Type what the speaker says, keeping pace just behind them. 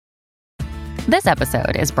This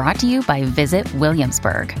episode is brought to you by Visit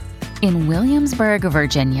Williamsburg. In Williamsburg,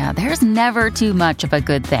 Virginia, there's never too much of a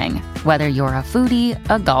good thing. Whether you're a foodie,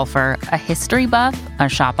 a golfer, a history buff, a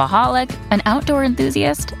shopaholic, an outdoor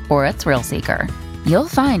enthusiast, or a thrill seeker, you'll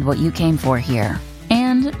find what you came for here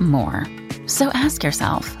and more. So ask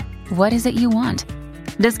yourself, what is it you want?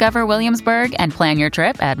 Discover Williamsburg and plan your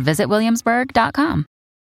trip at visitwilliamsburg.com.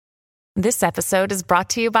 This episode is brought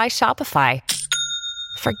to you by Shopify.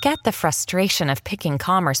 Forget the frustration of picking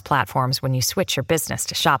commerce platforms when you switch your business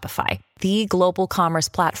to Shopify, the global commerce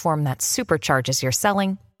platform that supercharges your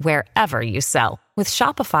selling wherever you sell. With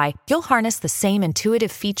Shopify, you'll harness the same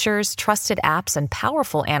intuitive features, trusted apps, and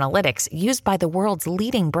powerful analytics used by the world's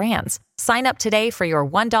leading brands. Sign up today for your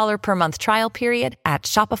 $1 per month trial period at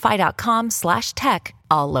shopify.com/tech,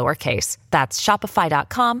 all lowercase. That's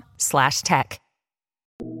shopify.com/tech.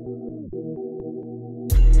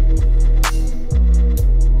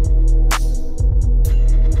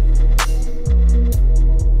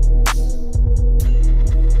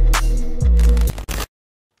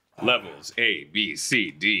 Levels A, B,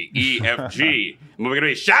 C, D, E, F, G. And we're going to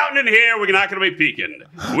be shouting in here. We're not going to be peaking.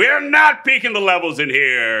 We're not peaking the levels in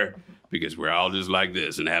here because we're all just like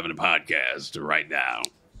this and having a podcast right now.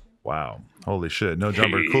 Wow. Holy shit. No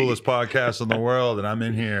Jumper, coolest podcast in the world. And I'm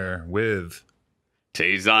in here with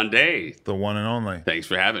Tayson Day, the one and only. Thanks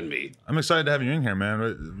for having me. I'm excited to have you in here,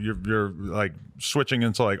 man. You're like switching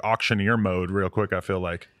into like auctioneer mode real quick, I feel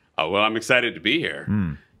like. Oh, well, I'm excited to be here.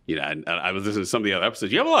 You know, I was listening to some of the other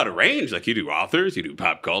episodes. You have a lot of range. Like, you do authors, you do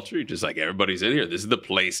pop culture. Just like everybody's in here. This is the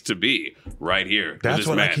place to be, right here. That's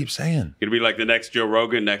what I keep saying. You're going to be like the next Joe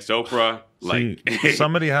Rogan, next Oprah. See,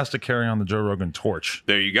 somebody has to carry on the Joe Rogan torch.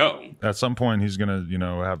 There you go. At some point, he's gonna,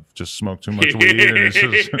 have just smoked too much weed and it's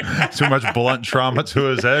just too much blunt trauma to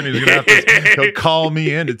his head. He's gonna have to. He'll call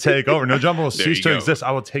me in to take over. No Jumper will cease to exist. I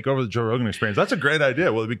will take over the Joe Rogan experience. That's a great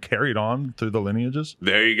idea. Will it be carried on through the lineages?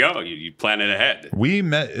 There you go. You plan it ahead. We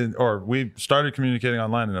met, we started communicating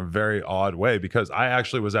online in a very odd way because I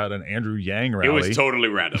actually was at an Andrew Yang rally. It was totally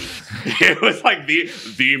random. It was like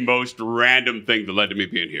the most random thing that led to me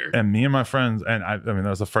being here. And me and my friends, and I mean, that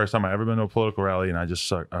was the first time I ever been to a political rally, and I just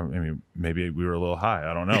sucked. I mean, maybe we were a little high.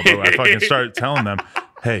 I don't know. But I fucking started telling them,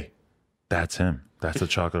 hey, that's him. That's the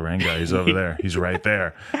chocolate rain guy. He's over there. He's right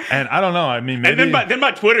there. And I don't know. I mean, maybe. And then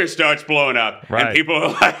my Twitter starts blowing up. Right. And people are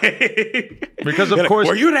like. Because, of course.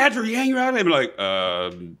 Were you an Andrew Yang rally? I'm like,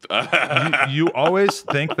 you always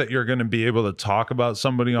think that you're going to be able to talk about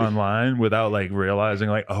somebody online without, like, realizing,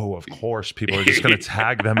 like, oh, of course, people are just going to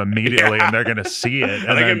tag them immediately and they're going to see it. And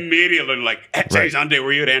like, then, immediately, like, hey, Sunday,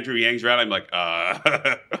 were you at Andrew Yang's rally? I'm like,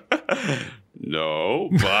 no,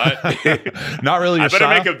 but not really your I better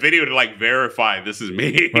style. make a video to like verify this is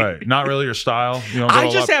me. Right, not really your style. You don't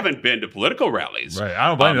I just haven't been to political rallies. Right, I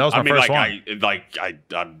don't blame you. That was my first one. I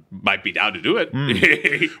might be down to do it.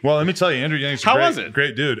 Well, let me tell you, Andrew Yang's a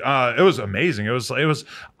great dude. It was amazing. It was.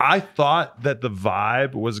 I thought that the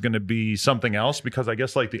vibe was going to be something else because I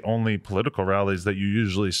guess like the only political rallies that you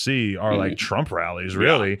usually see are like Trump rallies,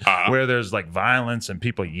 really, where there's like violence and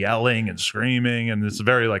people yelling and screaming, and it's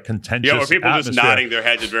very like contentious. Yeah, or people atmosphere. just nodding their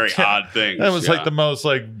heads at very odd things. That was like the most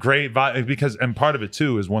like great vibe because, and part of it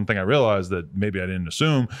too is one thing I realized that maybe I didn't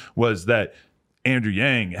assume was that Andrew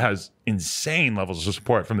Yang has insane levels of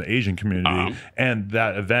support from the Asian community, and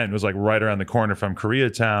that event was like right around the corner from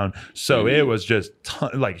Koreatown, so it was just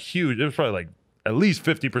like huge. It was probably like at least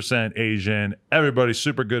 50% Asian. Everybody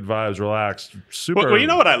super good vibes, relaxed, super. Well, you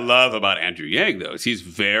know what I love about Andrew Yang though is he's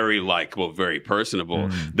very likable, very personable.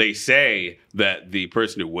 They say that the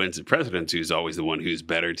person who wins the presidency is always the one who's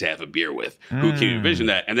better to have a beer with. Who can envision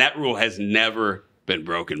that? And that rule has never been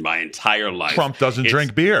broken my entire life. Trump doesn't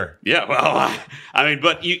drink beer. Yeah, well, I mean,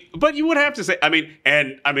 but you would have to say,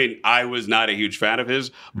 I was not a huge fan of his,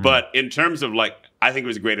 but in terms of like, I think he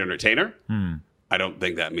was a great entertainer. I don't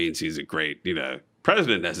think that means he's a great,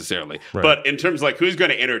 president necessarily. Right. But in terms of like who's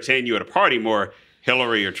going to entertain you at a party more,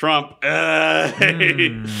 Hillary or Trump? That's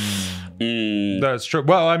true.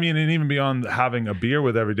 Well, I mean, and even beyond having a beer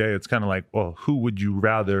with every day, it's kind of like, well, who would you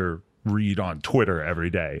rather read on Twitter every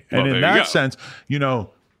day? And in that sense,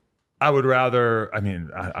 I would rather, I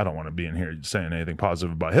don't want to be in here saying anything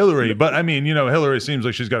positive about Hillary, but I mean, Hillary seems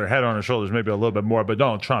like she's got her head on her shoulders, maybe a little bit more, but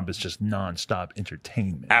Donald Trump is just nonstop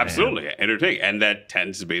entertainment. Absolutely. Entertaining. And that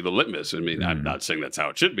tends to be the litmus. I mean, I'm not saying that's how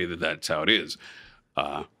it should be, that's how it is.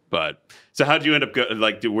 But so how'd you end up,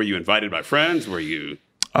 were you invited by friends? Were you?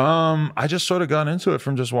 I just sort of got into it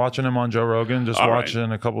from just watching him on Joe Rogan, just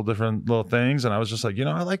watching a couple different little things, and I was just like,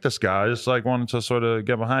 I like this guy. I just like wanted to sort of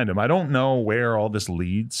get behind him. I don't know where all this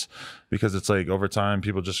leads because it's like over time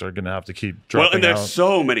people just are going to have to keep dropping Well, and there's out.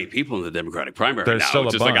 so many people in the Democratic primary There's now. still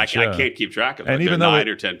It's a just bunch, like I can't keep track of it. And even though 9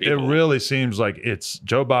 or 10 people. it really seems like it's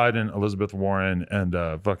Joe Biden, Elizabeth Warren,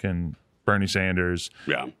 and fucking Bernie Sanders.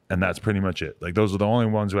 Yeah. And that's pretty much it. Like those are the only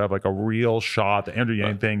ones who have like a real shot. The Andrew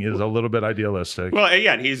Yang thing is a little bit idealistic. Well,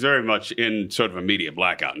 yeah, and he's very much in sort of a media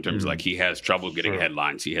blackout in terms of like he has trouble getting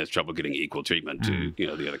headlines. He has trouble getting equal treatment to,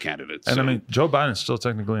 the other candidates. And I mean, Joe Biden's still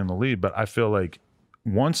technically in the lead, but I feel like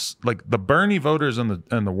once like the Bernie voters and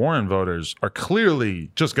the Warren voters are clearly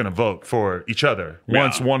just going to vote for each other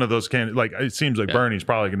once one of those candidates, like it seems like Bernie's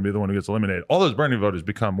probably going to be the one who gets eliminated. All those Bernie voters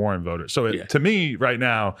become Warren voters. So to me right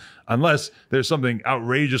now, unless there's something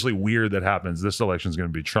outrageously weird that happens, this election is going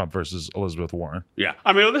to be Trump versus Elizabeth Warren. Yeah.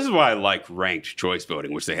 I mean, this is why I like ranked choice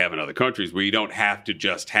voting, which they have in other countries, where you don't have to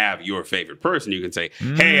just have your favorite person. You can say,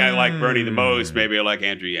 hey, I like Bernie the most. Maybe I like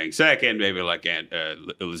Andrew Yang second. Maybe I like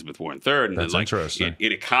Elizabeth Warren third. And That's then, interesting.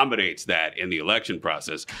 It accommodates that in the election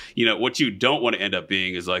process. What you don't want to end up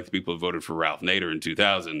being is like the people who voted for Ralph Nader in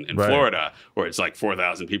 2000 in Florida, where it's like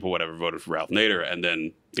 4,000 people, whatever, voted for Ralph Nader. And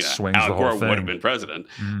then Al Gore would have been president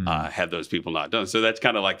had those people not done. So that's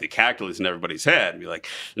kind of like the calculus in everybody's head. Be like,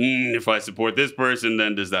 if I support this person,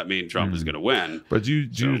 then does that mean Trump is going to win? But do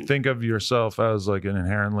you think of yourself as like an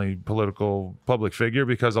inherently political public figure?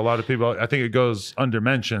 Because a lot of people, I think it goes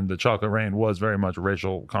undermentioned that Chocolate Rain was very much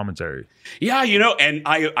racial commentary. Yeah, and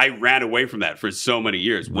I ran away from that for so many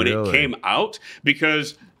years when it came out,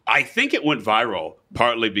 because I think it went viral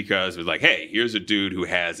partly because it was like, hey, here's a dude who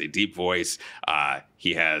has a deep voice.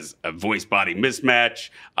 He has a voice-body mismatch.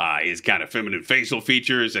 He's kind of feminine facial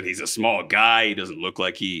features, and he's a small guy. He doesn't look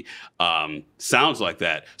like he sounds like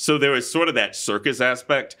that. So there was sort of that circus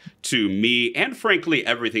aspect to me and, frankly,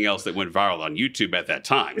 everything else that went viral on YouTube at that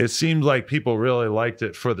time. It seemed like people really liked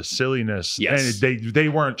it for the silliness. Yes. And they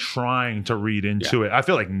weren't trying to read into it. I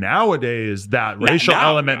feel like nowadays that racial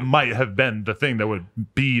element might have been the thing that would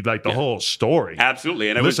be like the whole story. Absolutely.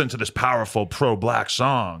 And listen to this powerful pro-black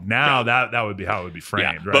song. Now that would be how it would be framed.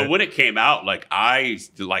 Right? But when it came out, I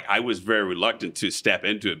was very reluctant to step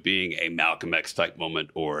into it being a Malcolm X type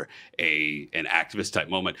moment or an activist type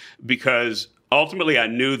moment, because ultimately I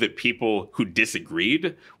knew that people who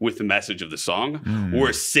disagreed with the message of the song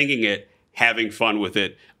were singing it, having fun with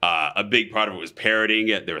it. A big part of it was parodying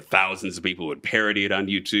it. There were thousands of people who would parody it on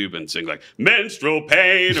YouTube and sing like menstrual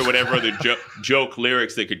pain or whatever other joke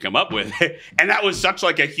lyrics they could come up with. And that was such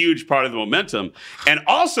like a huge part of the momentum. And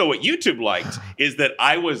also what YouTube liked is that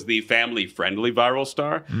I was the family friendly viral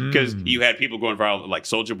star, because you had people going viral, like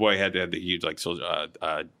Soulja Boy had the huge like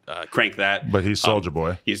Crank That. But he's Soulja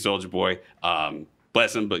Boy. He's Soulja Boy.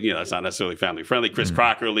 Bless him, but that's not necessarily family friendly. Chris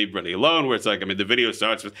Crocker, Leave Britney Alone, where it's like, the video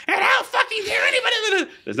starts with, and how fucking dare anybody?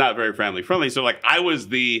 It's not very family friendly. So like, I was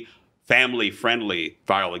the family friendly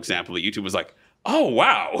viral example that YouTube was like, oh,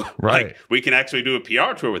 wow. Right. Like, we can actually do a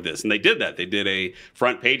PR tour with this. And they did that. They did a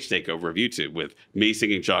front page takeover of YouTube with me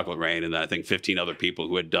singing Chocolate Rain and I think 15 other people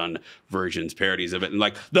who had done parodies of it. And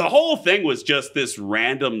like the whole thing was just this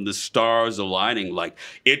random, the stars aligning. Like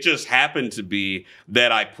it just happened to be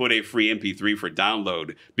that I put a free MP3 for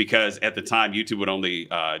download, because at the time YouTube would only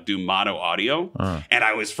do mono audio. And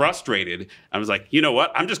I was frustrated. I was like, you know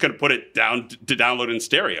what? I'm just going to put it down to download in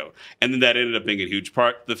stereo. And then that ended up being a huge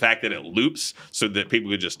part. The fact that it loops, so that people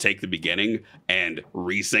could just take the beginning and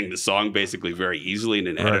re-sing the song basically very easily in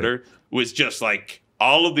an editor, was just like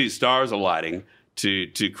all of these stars aligning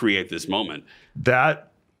to create this moment.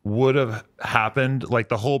 That would have happened, like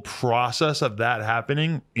the whole process of that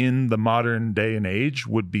happening in the modern day and age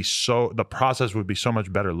the process would be so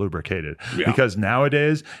much better lubricated. Because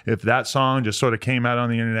nowadays, if that song just sort of came out on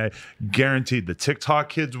the internet, guaranteed the TikTok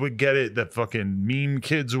kids would get it, the fucking meme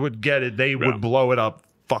kids would get it, they would blow it up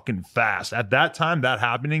fucking fast. At that time, that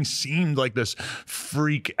happening seemed like this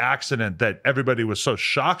freak accident that everybody was so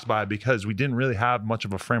shocked by, because we didn't really have much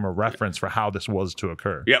of a frame of reference for how this was to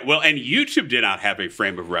occur. Yeah, well, and YouTube did not have a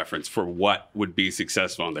frame of reference for what would be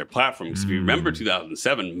successful on their platform. Because if you remember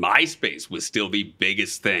 2007, MySpace was still the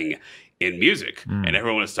biggest thing in music, and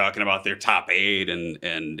everyone was talking about their top 8, and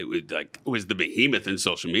it was the behemoth in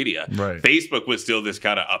social media. Right. Facebook was still this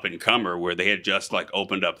kind of up and comer where they had just like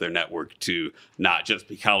opened up their network to not just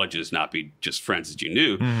be colleges, not be just friends that you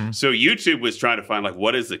knew. So YouTube was trying to find like,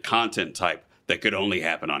 what is the content type that could only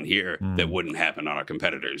happen on here that wouldn't happen on our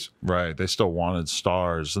competitors. Right. They still wanted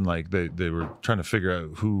stars, and like they were trying to figure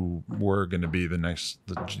out who were going to be the next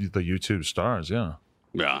the YouTube stars. Yeah.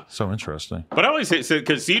 Yeah. So interesting. But I always say,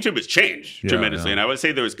 because YouTube has changed tremendously. Yeah. And I would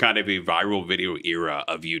say there was kind of a viral video era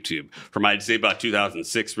of YouTube from, I'd say, about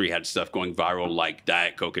 2006, where you had stuff going viral like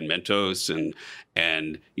Diet Coke and Mentos.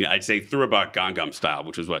 And I'd say through about Gangnam Style,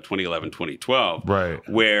 which was, 2011, 2012. Right.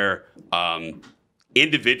 Where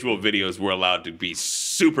individual videos were allowed to be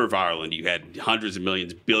super viral and you had hundreds of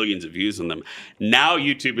millions, billions of views on them. Now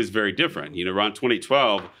YouTube is very different. Around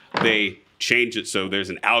 2012, they changed it so there's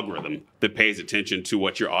an algorithm that pays attention to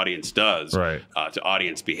what your audience does, right, to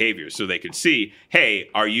audience behavior. So they could see, hey,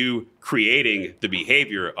 are you creating the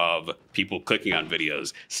behavior of people clicking on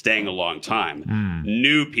videos, staying a long time,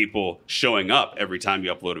 new people showing up every time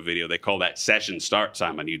you upload a video? They call that session start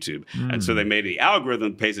time on YouTube. And so they made the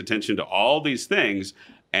algorithm that pays attention to all these things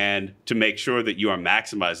and to make sure that you are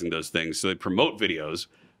maximizing those things. So they promote videos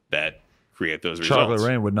that create those results. Chocolate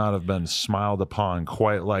Rain would not have been smiled upon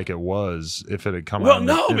quite like it was if it had come out in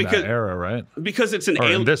that era, right? Because it's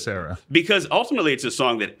in this era. Because ultimately it's a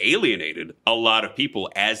song that alienated a lot of people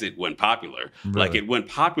as it went popular. Really? Like it went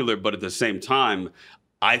popular, but at the same time,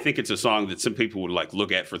 I think it's a song that some people would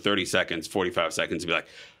look at for 30 seconds, 45 seconds and be like,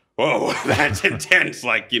 whoa, that's intense.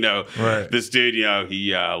 Right. This dude,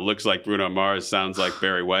 he looks like Bruno Mars, sounds like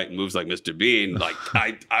Barry White, and moves like Mr. Bean.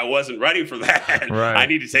 I wasn't ready for that. Right. I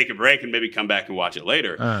need to take a break and maybe come back and watch it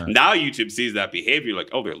later. Now YouTube sees that behavior like,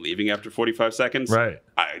 oh, they're leaving after 45 seconds? Right.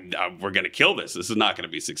 We're going to kill this. This is not going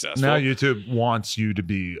to be successful. Now YouTube wants you to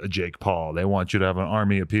be a Jake Paul. They want you to have an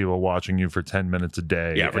army of people watching you for 10 minutes a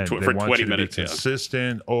day. Yeah, for 20 minutes. To be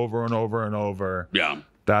consistent over and over and over. Yeah.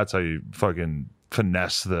 That's how you fucking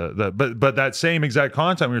finesse but that same exact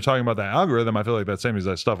content when you're talking about that algorithm, I feel like that same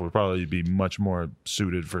exact stuff would probably be much more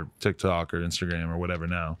suited for TikTok or Instagram or whatever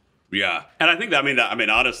now. Yeah. And I think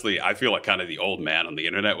honestly, I feel like kind of the old man on the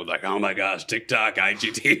internet with oh my gosh, TikTok,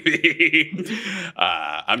 IGTV.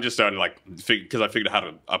 I'm just starting because I figured out how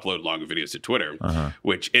to upload longer videos to Twitter,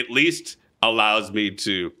 which at least allows me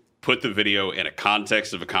to put the video in a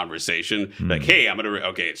context of a conversation. Like, hey,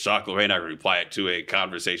 it's Chocolate Rain. I reply it to a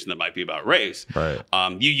conversation that might be about race. Right.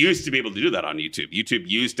 You used to be able to do that on YouTube. YouTube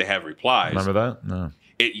used to have replies. Remember that? No.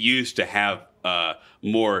 It used to have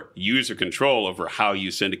more user control over how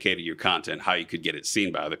you syndicated your content, how you could get it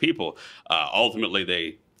seen by other people. Ultimately,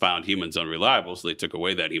 they found humans unreliable, so they took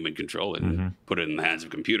away that human control and put it in the hands of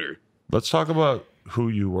a computer. Let's talk about who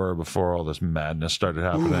you were before all this madness started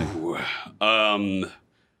happening.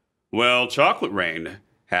 Well, Chocolate Rain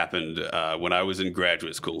happened when I was in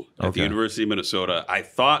graduate school at the University of Minnesota. I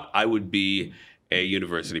thought I would be a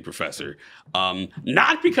university professor.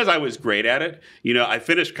 Not because I was great at it. I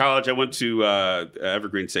finished college. I went to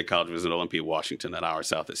Evergreen State College. It was in Olympia, Washington, an hour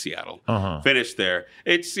south of Seattle. Finished there.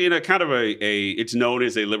 It's kind of it's known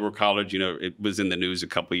as a liberal college. It was in the news a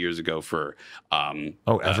couple of years ago for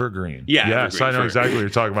Evergreen. Yes, Evergreen I know exactly what you're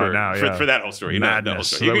talking about now. For that whole story. Madness. That whole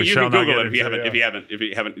story. You can Google it if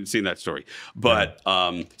you haven't seen that story. But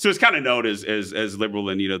so it's kind of known as liberal,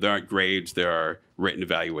 and there aren't grades, there are written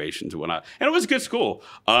evaluations and whatnot. And it was a good school.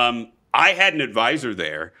 I had an advisor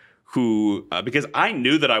there who, because I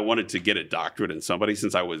knew that I wanted to get a doctorate in somebody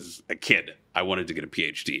since I was a kid. I wanted to get a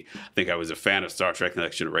PhD. I think I was a fan of Star Trek: The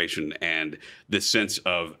Next Generation and this sense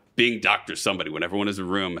of being Dr. Somebody. When everyone is in a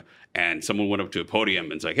room and someone went up to a podium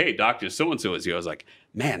and it's like, hey, Dr. So-and-so is here. I was like,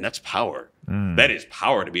 man, that's power. That is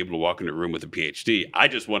power to be able to walk into a room with a PhD. I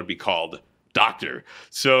just want to be called doctor.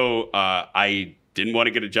 So I didn't want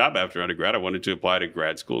to get a job after undergrad. I wanted to apply to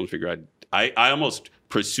grad school and figure I almost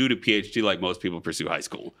pursued a PhD like most people pursue high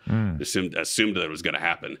school. Assumed that it was going to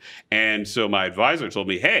happen. And so my advisor told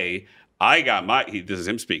me, hey, I got this is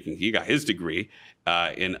him speaking, he got his degree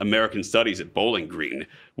in American Studies at Bowling Green,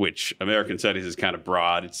 which American Studies is kind of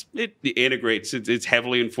broad. It integrates, it's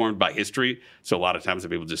heavily informed by history. So a lot of times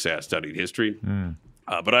people just say I studied history.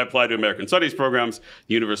 But I applied to American Studies programs.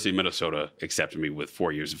 The University of Minnesota accepted me with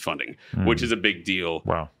 4 years of funding, which is a big deal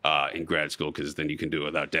in grad school because then you can do it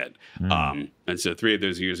without debt. And so 3 of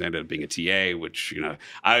those years I ended up being a TA, which,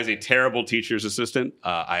 I was a terrible teacher's assistant.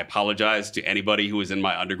 I apologize to anybody who was in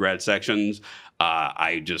my undergrad sections.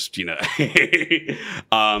 I just,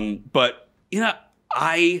 but,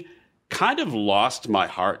 I kind of lost my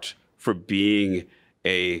heart for being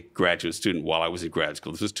a graduate student while I was in grad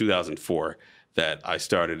school. This was 2004. That I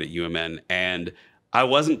started at UMN, and I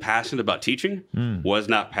wasn't passionate about teaching, was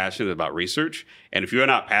not passionate about research. And if you're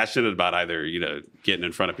not passionate about either, getting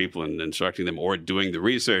in front of people and instructing them or doing the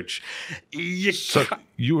research, so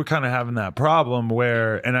you were kind of having that problem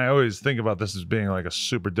where, and I always think about this as being like a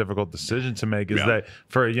super difficult decision to make, is that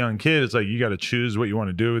for a young kid, it's like you got to choose what you want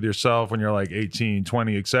to do with yourself when you're like 18,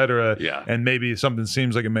 20, et cetera. Yeah. And maybe something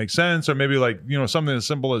seems like it makes sense, or maybe like, something as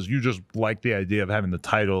simple as you just like the idea of having the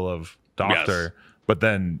title of doctor. Yes. But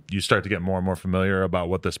then you start to get more and more familiar about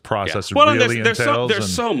what this process really entails.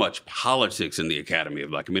 There's so much politics in the Academy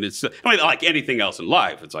of Black. It's like anything else in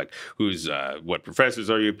life. It's like what professors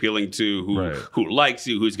are you appealing to? Who likes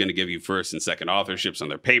you? Who's going to give you first and second authorships on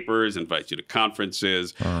their papers? Invite you to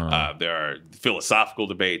conferences. There are philosophical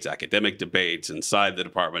debates, academic debates inside the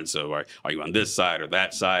department. So are you on this side or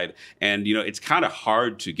that side? And it's kind of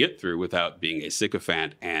hard to get through without being a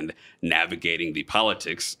sycophant and navigating the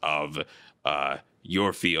politics of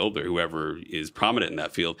your field or whoever is prominent in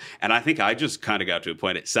that field. And I think I just kind of got to a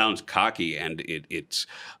point, it sounds cocky and it's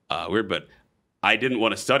weird, but I didn't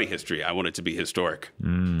want to study history. I wanted to be historic.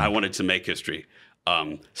 I wanted to make history.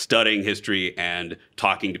 Studying history and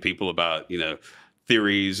talking to people about,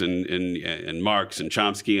 theories and Marx and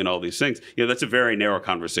Chomsky and all these things, that's a very narrow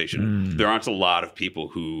conversation. There aren't a lot of people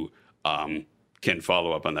who can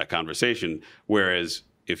follow up on that conversation, whereas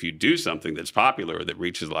if you do something that's popular or that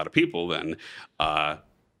reaches a lot of people, then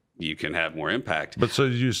you can have more impact. But so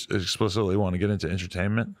you explicitly want to get into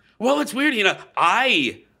entertainment? Well, it's weird.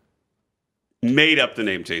 I made up the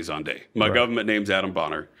name Tayson Day. My government name's Adam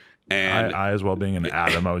Bonner. And I as well being an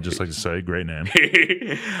Adam, I would just like to say, great name.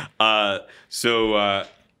 So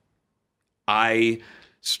I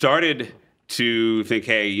started to think,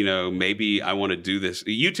 hey, maybe I want to do this.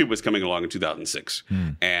 YouTube was coming along in 2006.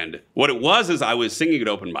 And what it was is I was singing at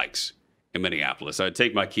open mics in Minneapolis. I'd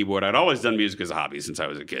take my keyboard. I'd always done music as a hobby since I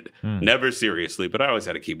was a kid. Never seriously, but I always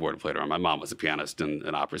had a keyboard and played around. My mom was a pianist and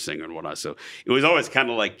an opera singer and whatnot. So it was always kind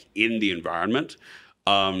of like in the environment.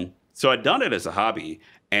 So I'd done it as a hobby.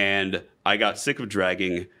 And I got sick of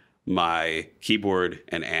dragging my keyboard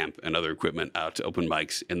and amp and other equipment out to open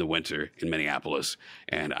mics in the winter in Minneapolis.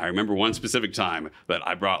 And I remember one specific time that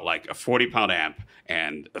I brought like a 40-pound amp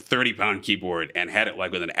and a 30-pound keyboard and had it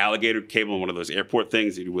like with an alligator cable and one of those airport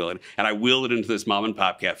things that you wheel it. And I wheeled it into this mom and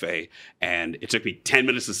pop cafe. And it took me 10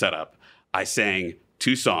 minutes to set up. I sang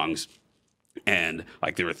 2 songs. And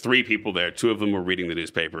like there were 3 people there. 2 of them were reading the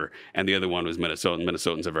newspaper, and the other one was Minnesotan.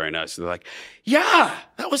 Minnesotans are very nice. So they're like, "Yeah,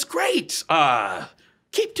 that was great.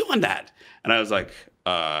 Keep doing that." And I was like,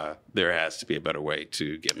 there has to be a better way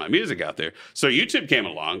to get my music out there. So YouTube came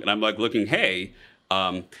along, and I'm like looking, hey,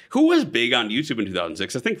 who was big on YouTube in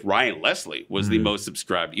 2006? I think Ryan Leslie was the most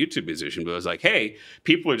subscribed YouTube musician. But I was like, hey,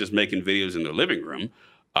 people are just making videos in their living room.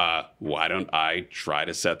 Why don't I try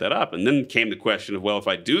to set that up? And then came the question of, well, if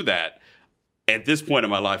I do that, at this point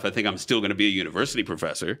in my life, I think I'm still going to be a university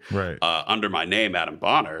professor under my name, Adam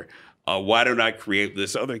Bonner. Why don't I create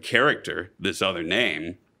this other character, this other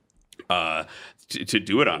name, to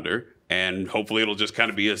do it under? And hopefully it'll just kind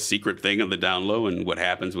of be a secret thing on the down low, and what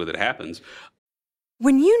happens with it happens.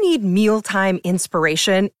 When you need mealtime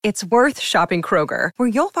inspiration, it's worth shopping Kroger, where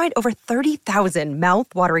you'll find over 30,000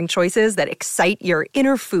 mouth-watering choices that excite your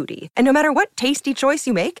inner foodie. And no matter what tasty choice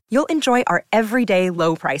you make, you'll enjoy our everyday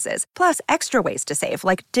low prices, plus extra ways to save,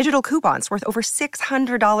 like digital coupons worth over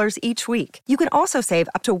 $600 each week. You can also save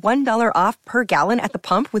up to $1 off per gallon at the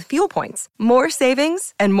pump with fuel points. More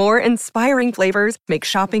savings and more inspiring flavors make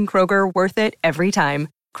shopping Kroger worth it every time.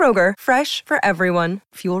 Kroger, fresh for everyone.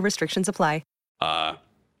 Fuel restrictions apply.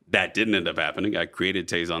 That didn't end up happening. I created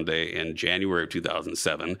Tayson Day in January of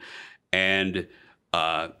 2007. And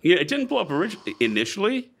it didn't blow up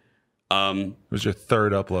initially. It was your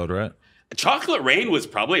 3rd upload, right? Chocolate Rain was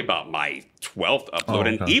probably about my 12th upload. Oh,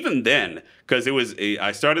 okay. And even then, because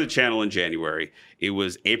I started the channel in January. It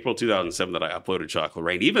was April 2007 that I uploaded Chocolate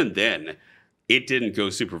Rain. Even then, it didn't go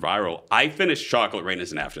super viral. I finished Chocolate Rain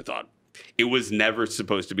as an afterthought. It was never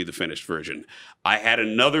supposed to be the finished version. I had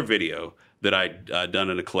another video that I'd done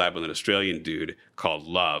in a collab with an Australian dude called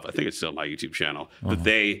Love. I think it's still on my YouTube channel. That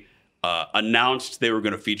they announced they were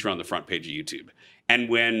going to feature on the front page of YouTube. And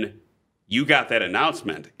when you got that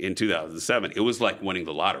announcement in 2007, it was like winning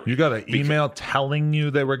the lottery. You got an email telling you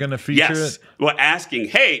they were going to feature it? Well, asking,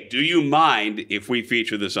 hey, do you mind if we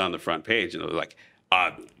feature this on the front page? And I was like,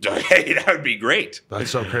 hey, that would be great.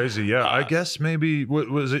 That's so crazy. Yeah, I guess maybe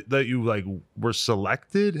was it that you like were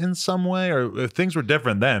selected in some way, or if things were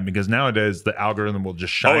different then? Because nowadays the algorithm will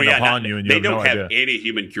just shine upon you, and you have no idea. They don't have any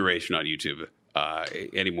human curation on YouTube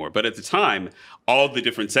anymore. But at the time, all the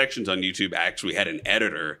different sections on YouTube actually had an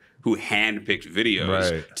editor who handpicked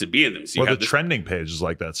videos to be in them. So the trending page is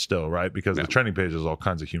like that still, right? Because the trending page is all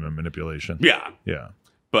kinds of human manipulation. Yeah.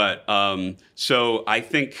 But so I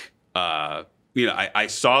think, I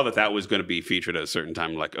saw that was going to be featured at a certain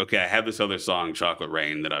time. Like, okay, I have this other song, Chocolate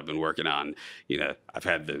Rain, that I've been working on. I've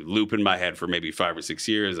had the loop in my head for maybe 5 or 6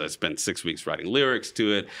 years. I spent 6 weeks writing lyrics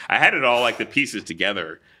to it. I had it all, like, the pieces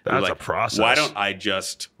together. That's a process. Why don't I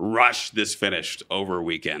just rush this finished over a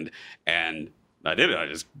weekend? And I did it. I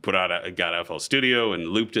just got FL Studio and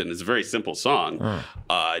looped it, and it's a very simple song.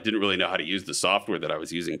 I didn't really know how to use the software that I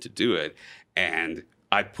was using to do it. And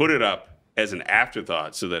I put it up as an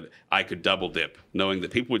afterthought so that I could double dip, knowing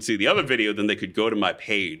that people would see the other video, then they could go to my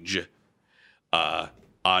page on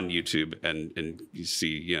YouTube and you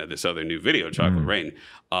see, this other new video, Chocolate Rain.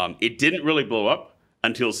 It didn't really blow up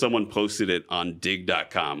until someone posted it on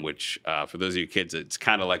dig.com, which for those of you kids, it's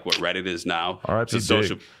kind of like what Reddit is now. It's a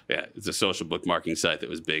social bookmarking site that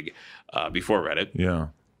was big before Reddit. Yeah.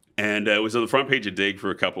 And it was on the front page of Dig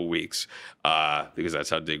for a couple weeks because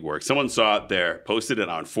that's how Dig works. Someone saw it there, posted it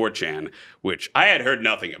on 4chan, which I had heard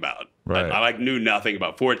nothing about. Right. I knew nothing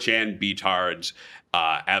about 4chan, beatards,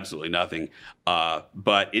 absolutely nothing.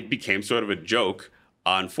 But it became sort of a joke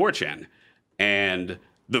on 4chan. And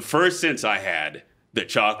the first sense I had that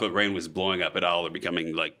Chocolate Rain was blowing up at all or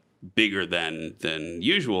becoming like bigger than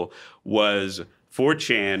usual was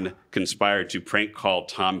 4chan conspired to prank call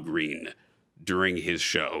Tom Green during his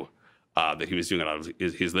show that he was doing out of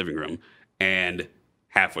his living room. And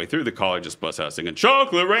halfway through, the caller just busts out singing,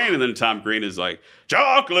 Chocolate Rain. And then Tom Green is like,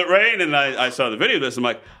 Chocolate Rain. And I saw the video of this. I'm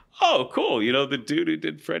like, oh, cool. The dude who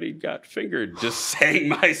did Freddie Got Fingered just sang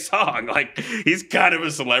my song. Like, he's kind of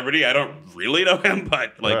a celebrity. I don't really know him,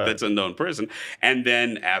 but that's a known person. And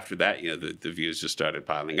then after that, the views just started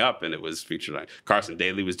piling up, and it was featured on Carson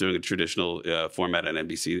Daly was doing a traditional format on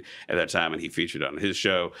NBC at that time, and he featured on his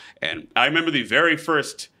show. And I remember the very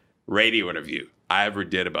first radio interview I ever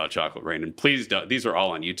did about Chocolate Rain. And please don't, these are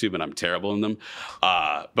all on YouTube, and I'm terrible in them.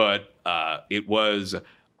 But it was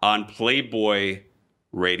on Playboy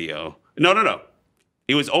Radio. No.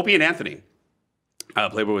 It was Opie and Anthony.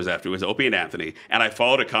 Playboy was after. It was Opie and Anthony. And I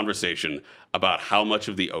followed a conversation about how much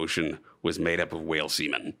of the ocean was made up of whale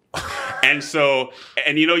semen. And so,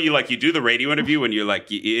 you do the radio interview and you're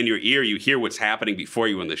like, in your ear, you hear what's happening before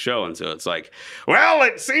you in the show. And so it's like, well,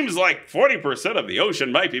 it seems like 40% of the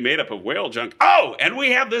ocean might be made up of whale junk. Oh, and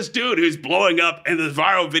we have this dude who's blowing up in this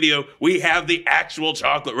viral video. We have the actual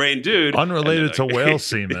Chocolate Rain dude. Unrelated to whale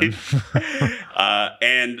semen.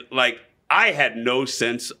 I had no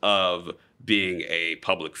sense of being a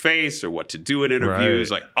public face or what to do in interviews.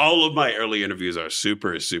 Right. Like, all of my early interviews are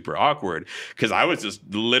super, super awkward because I was just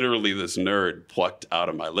literally this nerd plucked out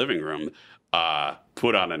of my living room,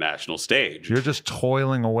 put on a national stage. You're just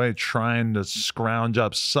toiling away trying to scrounge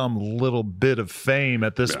up some little bit of fame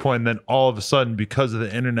at this point. And then all of a sudden, because of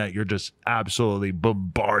the internet, you're just absolutely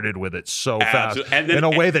bombarded with it so fast in a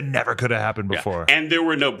way that never could have happened before. And there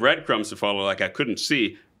were no breadcrumbs to follow. Like, I couldn't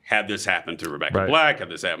see, had this happened to Rebecca Black, had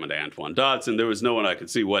this happened to Antoine Dodson, there was no one I could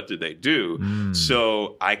see. What did they do?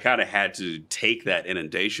 So I kind of had to take that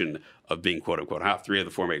inundation of being quote unquote hot. 3 of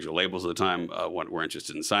the 4 major labels at the time were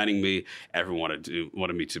interested in signing me. Everyone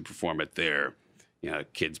wanted me to perform at their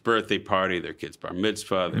kid's birthday party, their kid's bar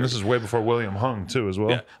mitzvah. And this is way before William Hung too, as well.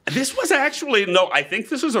 Yeah. This was actually I think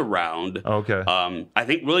this was around. Okay. I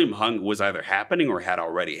think William Hung was either happening or had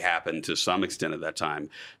already happened to some extent at that time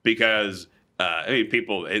because.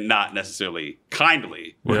 People, and not necessarily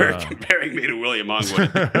kindly, were comparing me to William Hung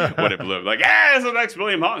when it blew up. Like, it's the next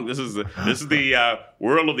William Hung. This is the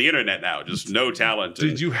world of the internet now. Just no talent.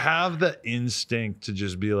 Did you have the instinct to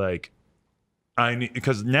just be like,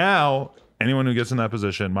 because now anyone who gets in that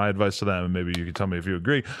position, my advice to them, and maybe you can tell me if you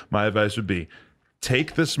agree, my advice would be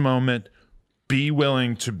take this moment. Be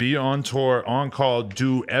willing to be on tour, on call,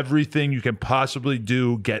 do everything you can possibly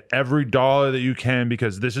do, get every dollar that you can,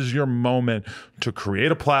 because this is your moment to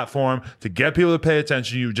create a platform, to get people to pay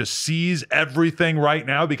attention. You just seize everything right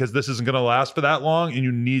now because this isn't going to last for that long, and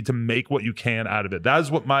you need to make what you can out of it. That is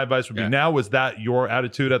what my advice would be. Now, was that your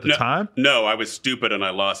attitude at the time? No, I was stupid, and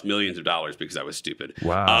I lost millions of dollars because I was stupid.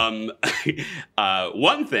 Wow.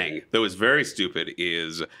 One thing that was very stupid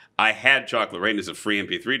is I had Chocolate Rain as a free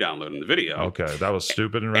MP3 download in the video. Okay, that was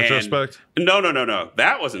stupid in retrospect? No.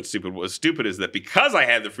 That wasn't stupid. What was stupid is that because I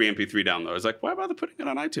had the free MP3 download, I was like, why bother putting it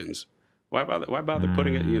on iTunes? Why bother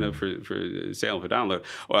putting it, for sale for download?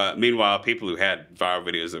 Meanwhile, people who had viral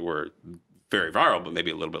videos that were very viral, but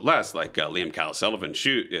maybe a little bit less, like Liam Kyle Sullivan,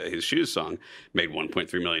 his Shoes song, made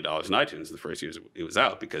 $1.3 million in iTunes the first year it was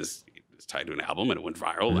out because was tied to an album and it went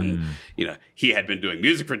viral. And, he had been doing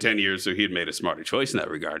music for 10 years, so he had made a smarter choice in that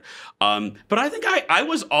regard. But I think I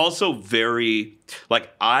was also very,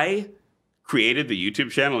 I created the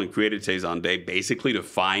YouTube channel and created Saison Day basically to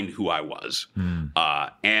find who I was.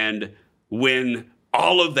 And when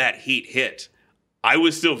all of that heat hit, I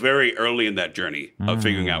was still very early in that journey of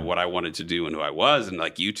figuring out what I wanted to do and who I was. And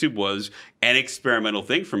YouTube was an experimental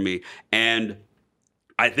thing for me. And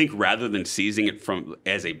I think rather than seizing it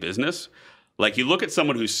as a business, you look at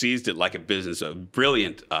someone who seized it like a business, a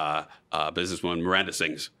brilliant businesswoman, Miranda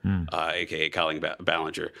Sings, aka Colleen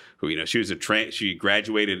Ballinger, who she was she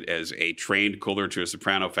graduated as a trained coloratura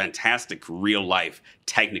soprano, fantastic real life,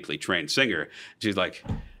 technically trained singer. She's like,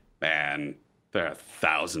 man, there are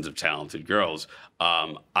thousands of talented girls.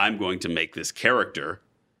 I'm going to make this character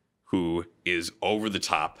who is over the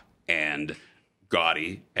top and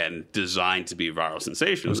gaudy and designed to be a viral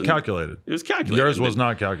sensation. It was calculated. It was calculated. Yours was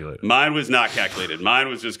not calculated. Mine was not calculated. Mine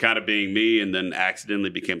was just kind of being me, and then accidentally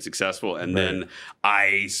became successful. And then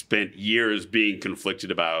I spent years being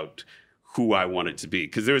conflicted about who I wanted to be.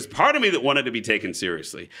 Because there was part of me that wanted to be taken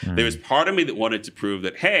seriously. There was part of me that wanted to prove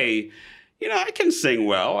that, hey, I can sing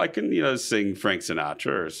well. I can, sing Frank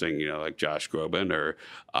Sinatra or sing, like Josh Groban or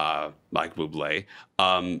Mike Bublé.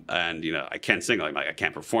 And, I can't sing I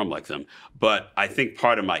can't perform like them. But I think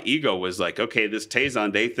part of my ego was like, okay, this Saison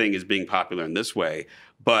Day thing is being popular in this way,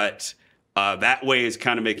 but that way is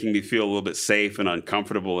kind of making me feel a little bit safe and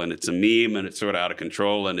uncomfortable, and it's a meme and it's sort of out of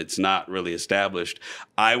control and it's not really established.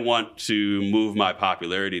 I want to move my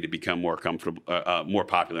popularity to become more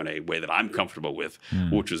popular in a way that I'm comfortable with,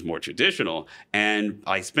 which is more traditional. And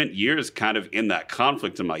I spent years kind of in that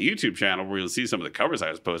conflict in my YouTube channel where you'll see some of the covers I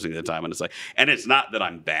was posting at the time, and it's not that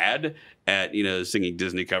I'm bad at singing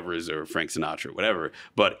Disney covers or Frank Sinatra or whatever,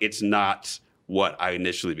 but it's not what I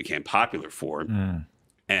initially became popular for.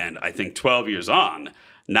 And I think 12 years on,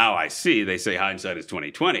 now I see, they say hindsight is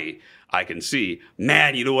 20/20. I can see,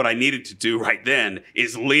 man, what I needed to do right then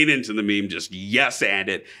is lean into the meme, just yes and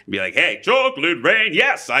it, and be like, hey, chocolate rain,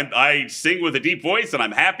 yes, I sing with a deep voice and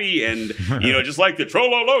I'm happy, and just like the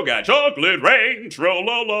Trololo guy, chocolate rain,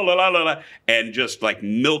 Trololo, and just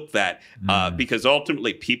milk that, because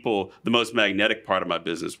ultimately the most magnetic part of my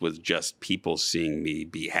business was just people seeing me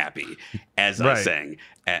be happy as I sang.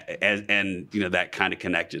 And that kind of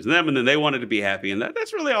connected to them, and then they wanted to be happy, and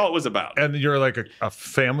that's really all it was about. And you're like a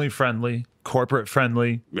family-friendly,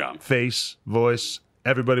 corporate-friendly face, voice.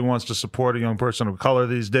 Everybody wants to support a young person of color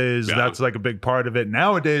these days. That's a big part of it.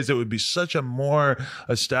 Nowadays, it would be such a more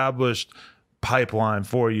established pipeline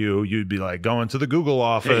for you. You'd be going to the Google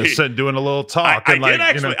office and doing a little talk. I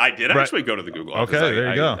did actually go to the Google office. Okay, there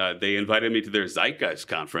you go. They invited me to their Zeitgeist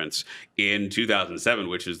conference in 2007,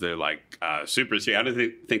 which is their super. I don't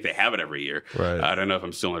think they have it every year. Right. I don't know if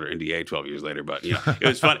I'm still under NDA 12 years later, but it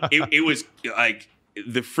was fun. It was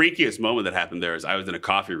the freakiest moment that happened there is I was in a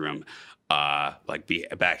coffee room.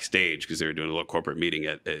 Backstage because they were doing a little corporate meeting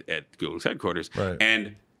at Google's headquarters,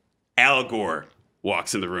 and Al Gore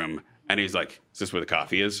walks in the room. And he's like, is this where the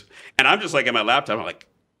coffee is? And I'm just at my laptop. I'm like,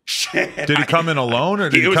 shit. Did he come in alone or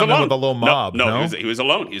did he come in with a little mob? No? He was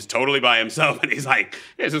alone. He was totally by himself. And he's like,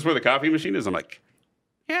 hey, is this where the coffee machine is? I'm like,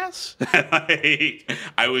 yes.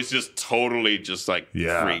 I was just totally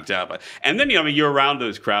freaked out. And then, you're around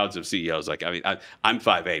those crowds of CEOs. I'm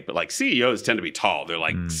 5'8", but CEOs tend to be tall. They're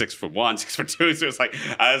 6'1", 6'2". So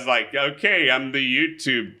I was like, okay, I'm the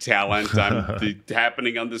YouTube talent. I'm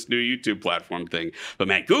happening on this new YouTube platform thing. But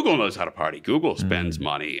man, Google knows how to party. Google spends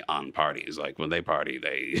money on parties. When they party,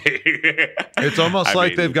 It's almost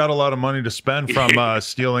they've got a lot of money to spend from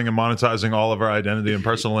stealing and monetizing all of our identity and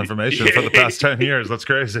personal information for the past 10 years. That's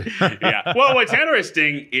crazy. Yeah. Well, what's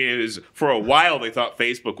interesting is for a while they thought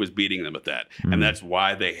Facebook was beating them at that. And that's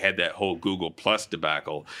why they had that whole Google Plus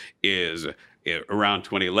debacle is around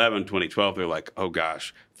 2011, 2012, they're like, oh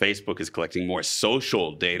gosh, Facebook is collecting more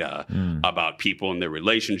social data about people and their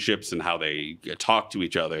relationships and how they talk to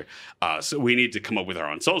each other. So we need to come up with our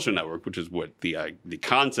own social network, which is what the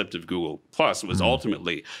concept of Google Plus was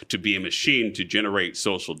ultimately, to be a machine to generate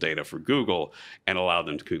social data for Google and allow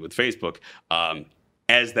them to compete with Facebook.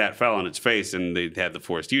 As that fell on its face and they had the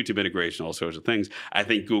forced YouTube integration, all sorts of things, I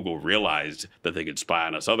think Google realized that they could spy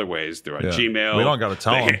on us other ways through our Gmail. We don't got to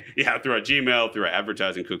tell them. Yeah, through our Gmail, through our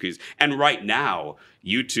advertising cookies. And right now,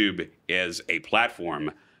 YouTube as a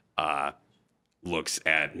platform looks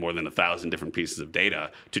at more than 1,000 different pieces of data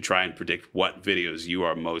to try and predict what videos you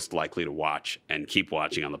are most likely to watch and keep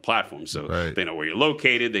watching on the platform. So they know where you're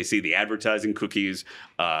located. They see the advertising cookies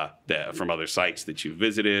from other sites that you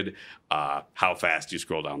visited, how fast you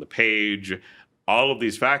scroll down the page, all of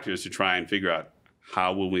these factors to try and figure out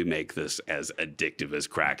how will we make this as addictive as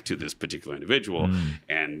crack to this particular individual?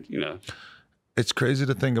 And, it's crazy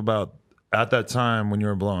to think about at that time when you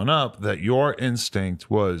were blowing up that your instinct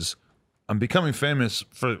was, I'm becoming famous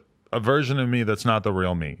for a version of me that's not the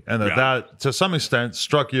real me. And that to some extent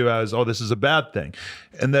struck you as, oh, this is a bad thing.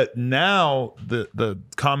 And that now the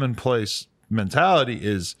commonplace mentality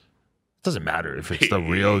is, it doesn't matter if it's the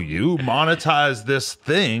real you. Monetize this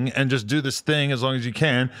thing and just do this thing as long as you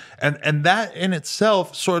can. And that in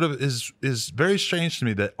itself sort of is very strange to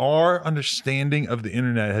me, that our understanding of the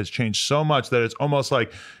internet has changed so much that it's almost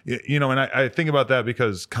like, and I think about that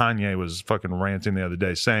because Kanye was fucking ranting the other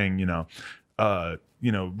day saying,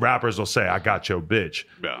 rappers will say, I got your bitch.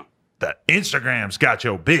 Yeah. That Instagram's got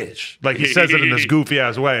your bitch. Like he says it in this goofy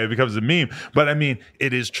ass way. It becomes a meme. But I mean,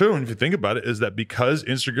 it is true. And if you think about it, is that because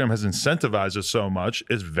Instagram has incentivized us so much,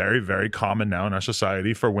 it's very, very common now in our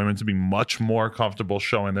society for women to be much more comfortable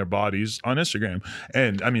showing their bodies on Instagram.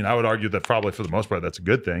 And I mean, I would argue that probably for the most part, that's a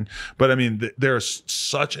good thing. But I mean, there's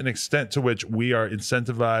such an extent to which we are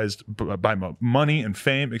incentivized by money and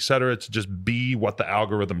fame, et cetera, to just be what the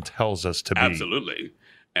algorithm tells us to be. Absolutely.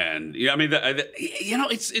 And I mean,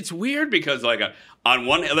 it's weird because on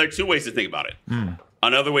one, there are two ways to think about it.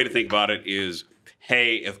 Another way to think about it is,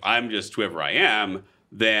 hey, if I'm just whoever I am,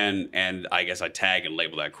 then, and I guess I tag and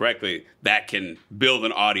label that correctly, that can build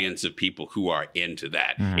an audience of people who are into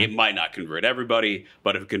that. It might not convert everybody,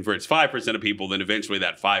 but if it converts 5% of people, then eventually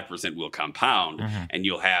that 5% will compound, and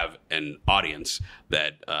you'll have an audience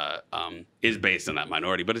that is based on that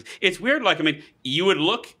minority. But it's weird. You would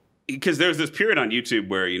look. Because there's this period on YouTube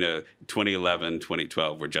where, 2011,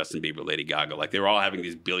 2012, where Justin Bieber, Lady Gaga, they were all having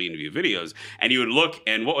these billion view videos. And you would look,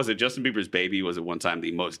 and what was it? Justin Bieber's Baby was at one time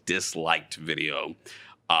the most disliked video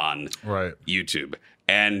on YouTube.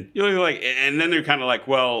 And you're like, and then they're kind of like,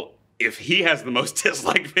 well, if he has the most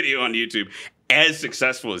disliked video on YouTube, as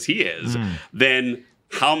successful as he is, then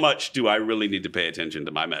how much do I really need to pay attention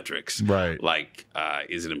to my metrics? Right.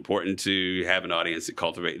 Is it important to have an audience that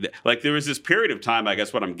cultivate? There was this period of time, I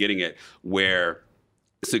guess what I'm getting at, where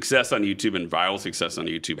success on YouTube and viral success on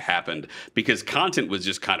YouTube happened because content was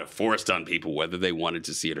just kind of forced on people, whether they wanted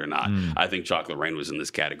to see it or not. I think Chocolate Rain was in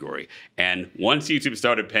this category. And once YouTube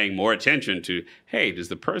started paying more attention to, hey, does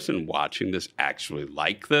the person watching this actually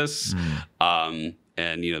like this?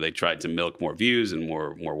 And they tried to milk more views and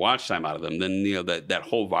more watch time out of them, then that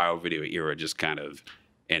whole viral video era just kind of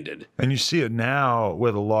ended. And you see it now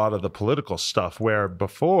with a lot of the political stuff, where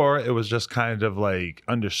before it was just kind of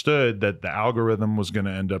understood that the algorithm was going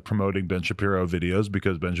to end up promoting Ben Shapiro videos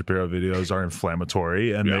because Ben Shapiro videos are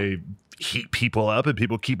inflammatory and they heat people up and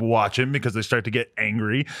people keep watching because they start to get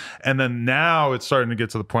angry. And then now it's starting to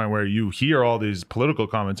get to the point where you hear all these political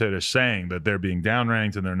commentators saying that they're being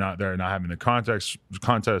downranked and they're not having the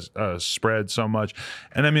contest spread so much.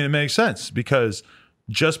 And I mean, it makes sense because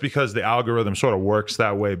just because the algorithm sort of works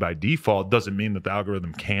that way by default doesn't mean that the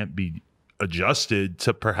algorithm can't be adjusted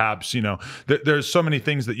to perhaps, there's so many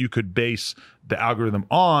things that you could base the algorithm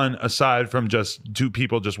on aside from just, do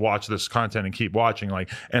people just watch this content and keep watching?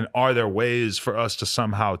 And are there ways for us to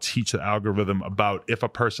somehow teach the algorithm about if a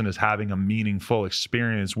person is having a meaningful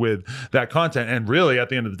experience with that content? And really, at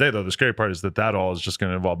the end of the day, though, the scary part is that all is just going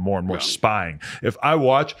to involve more and more spying. If I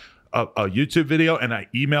watch a YouTube video and I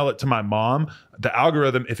email it to my mom, the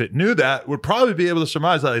algorithm, if it knew that, would probably be able to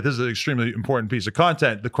surmise that this is an extremely important piece of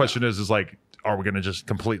content. The question is are we going to just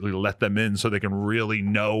completely let them in so they can really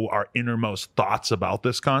know our innermost thoughts about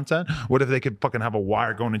this content? What if they could fucking have a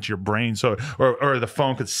wire going into your brain or the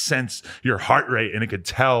phone could sense your heart rate and it could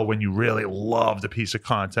tell when you really loved a piece of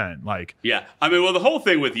content? Yeah. I mean, well, the whole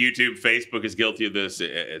thing with YouTube, Facebook is guilty of this,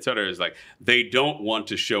 et cetera, is they don't want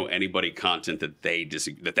to show anybody content that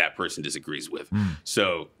that person disagrees with.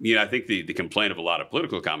 So, I think the complaint of a lot of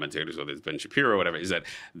political commentators, whether it's Ben Shapiro or whatever, is that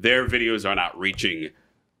their videos are not reaching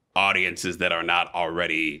audiences that are not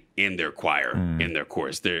already in their choir, in their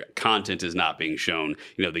chorus. Their content is not being shown.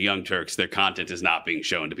 The Young Turks, their content is not being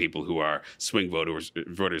shown to people who are swing voters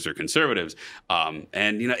or conservatives. And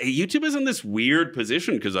YouTube is in this weird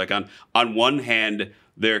position because on one hand,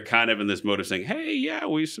 they're kind of in this mode of saying, hey, yeah,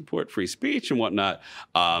 we support free speech and whatnot.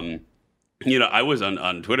 I was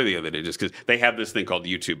on Twitter the other day just because they have this thing called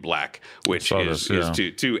YouTube Black, which is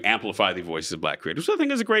to amplify the voices of Black creators, which I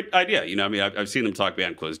think is a great idea. I've seen them talk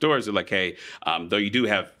behind closed doors. They're like, hey, though you do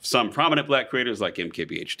have some prominent Black creators like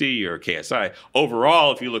MKBHD or KSI,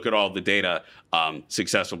 overall, if you look at all the data,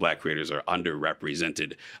 successful Black creators are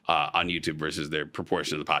underrepresented on YouTube versus their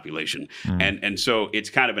proportion of the population. And so it's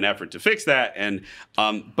kind of an effort to fix that. And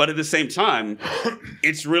but at the same time,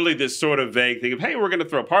 it's really this sort of vague thing of, hey, we're going to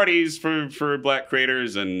throw parties for for Black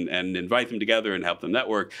creators and invite them together and help them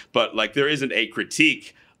network. But like, there isn't a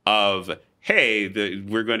critique of, hey,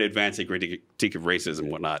 we're going to advance a critique of racism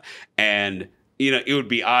and whatnot. And it would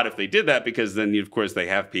be odd if they did that, because then, of course, they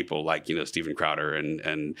have people like, Steven Crowder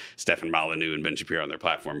and Stefan Molyneux and Ben Shapiro on their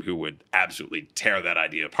platform who would absolutely tear that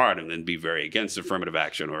idea apart and then be very against affirmative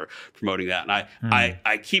action or promoting that. And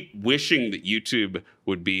I keep wishing that YouTube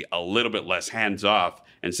would be a little bit less hands-off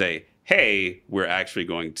and say, hey, we're actually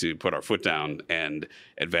going to put our foot down and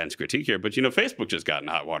advance critique here. But, Facebook just got in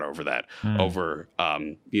hot water over that, over,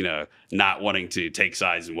 not wanting to take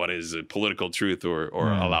sides in what is a political truth or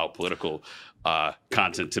allow political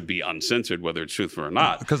content to be uncensored, whether it's truthful or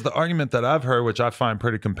not. Because the argument that I've heard, which I find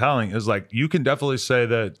pretty compelling, is like, you can definitely say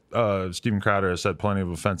that Steven Crowder has said plenty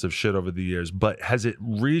of offensive shit over the years, but has it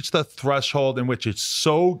reached the threshold in which it's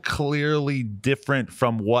so clearly different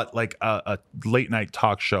from what like a late night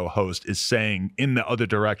talk show host is saying in the other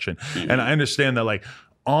direction? And I understand that, like,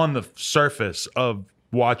 on the surface of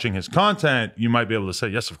watching his content, you might be able to say,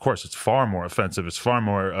 yes, of course, it's far more offensive. It's far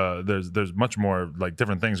more, there's much more like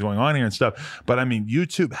different things going on here and stuff. But I mean,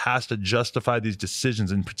 YouTube has to justify these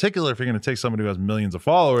decisions. In particular, if you're going to take somebody who has millions of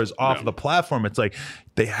followers off of the platform, it's like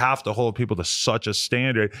they have to hold people to such a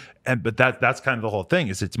standard. But that's kind of the whole thing,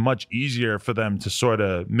 is it's much easier for them to sort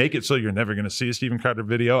of make it so you're never going to see a Steven Crowder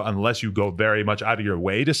video unless you go very much out of your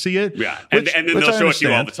way to see it. Yeah. And then they'll show it to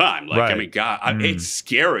you all the time. Like, right. I mean, God, it's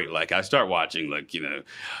scary. Like, I start watching, like,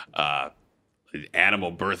 animal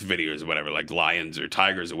birth videos or whatever, like lions or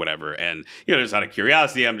tigers or whatever. And, just out of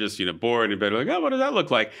curiosity, I'm just, bored and like, oh, what does that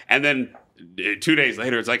look like? And then 2 days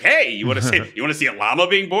later, it's like, hey, you want to see a llama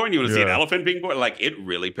being born? You want to see an elephant being born? Like, it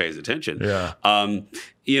really pays attention. Yeah.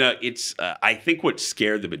 It's I think what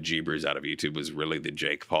scared the bejeebers out of YouTube was really the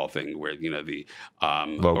Jake Paul thing, where the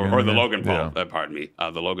Logan Paul,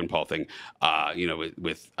 the Logan Paul thing.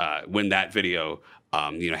 With when that video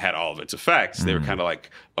had all of its effects, they were kind of like,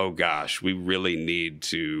 oh gosh, we really need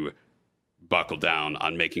to buckle down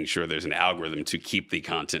on making sure there's an algorithm to keep the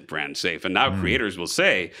content brand safe. And now creators will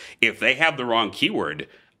say, if they have the wrong keyword,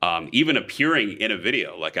 even appearing in a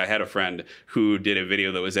video, like I had a friend who did a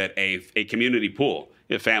video that was at a community pool,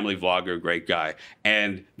 a family vlogger, great guy.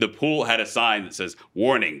 And the pool had a sign that says,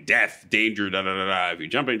 warning, death, danger, if you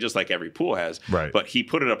jump in, just like every pool has. Right. But he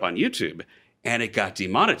put it up on YouTube, and it got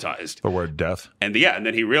demonetized. The word death. And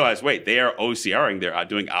then he realized, wait, they are OCRing, they're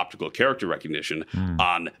doing optical character recognition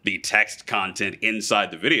on the text content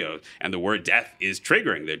inside the video. And the word death is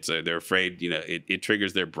triggering. They're afraid, it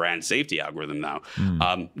triggers their brand safety algorithm now,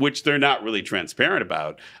 which they're not really transparent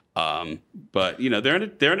about. But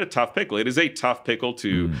they're in a tough pickle. It is a tough pickle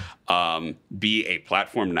to be a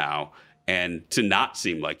platform now and to not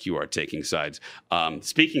seem like you are taking sides.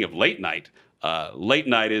 Speaking of late night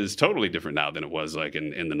is totally different now than it was like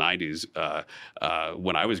in the 90s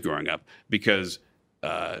when I was growing up, because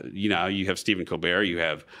you have Stephen Colbert, you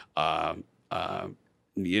have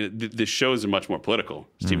the shows are much more political.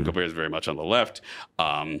 Stephen Colbert is very much on the left.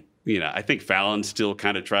 I think Fallon still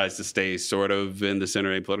kind of tries to stay sort of in the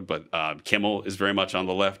center of political, but Kimmel is very much on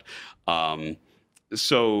the left.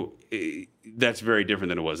 So that's very different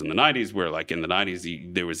than it was in the 90s, where like in the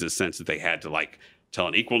 90s, there was this sense that they had to like tell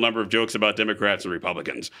an equal number of jokes about Democrats and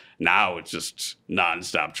Republicans. Now it's just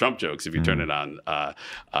nonstop Trump jokes if you turn it on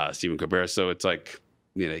Stephen Colbert. So it's like,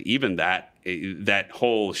 even that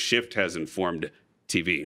whole shift has informed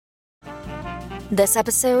TV. This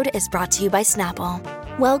episode is brought to you by Snapple.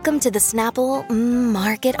 Welcome to the Snapple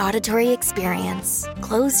Market Auditory Experience.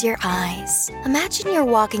 Close your eyes. Imagine you're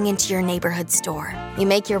walking into your neighborhood store. You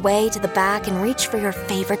make your way to the back and reach for your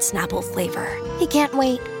favorite Snapple flavor. You can't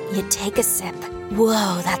wait. You take a sip.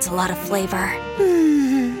 Whoa, that's a lot of flavor.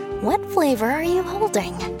 What flavor are you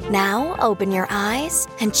holding? Now open your eyes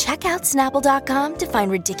and check out Snapple.com to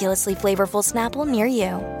find ridiculously flavorful Snapple near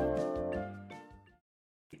you.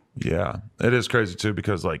 Yeah, it is crazy too,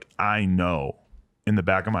 because like I know in the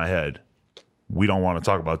back of my head, we don't want to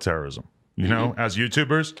talk about terrorism. As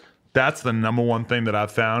YouTubers, that's the number one thing that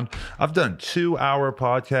I've found. I've done 2-hour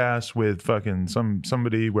podcasts with fucking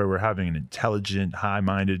somebody where we're having an intelligent,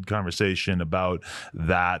 high-minded conversation about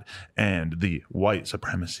that and the white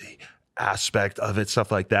supremacy aspect of it,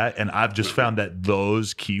 stuff like that. And I've just found that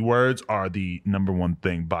those keywords are the number one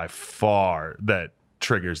thing by far that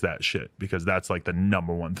triggers that shit, because that's like the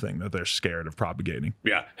number one thing that they're scared of propagating.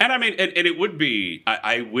 Yeah. And I mean, and it would be,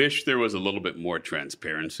 I wish there was a little bit more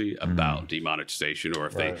transparency about demonetization, or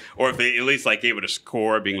if they at least like gave it a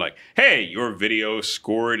score, being like, hey, your video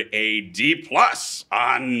scored a D+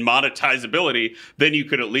 on monetizability, then you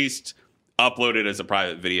could at least upload it as a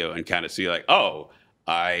private video and kind of see like, oh,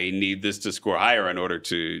 I need this to score higher in order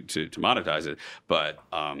to monetize it. But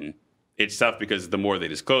it's tough because the more they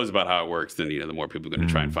disclose about how it works, then the more people are going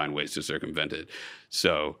to try and find ways to circumvent it.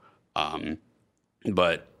 So,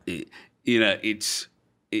 but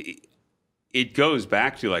it goes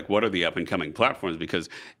back to like what are the up and coming platforms, because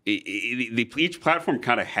each platform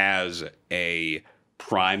kind of has a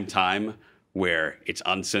prime time where it's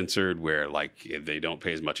uncensored, where like they don't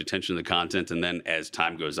pay as much attention to the content, and then as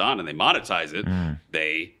time goes on and they monetize it,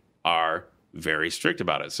 they are very strict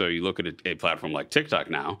about it. So you look at a platform like TikTok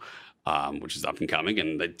now, which is up and coming,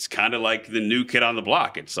 and it's kind of like the new kid on the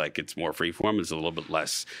block. It's like it's more freeform, it's a little bit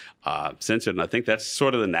less censored, and I think that's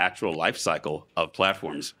sort of the natural life cycle of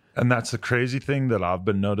platforms. And that's the crazy thing that I've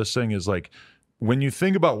been noticing is like when you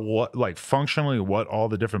think about what like functionally what all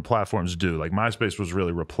the different platforms do, like MySpace was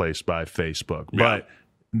really replaced by Facebook. Yeah. But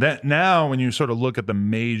that now when you sort of look at the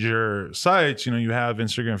major sites, you have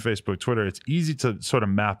Instagram, Facebook, Twitter, it's easy to sort of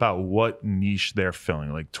map out what niche they're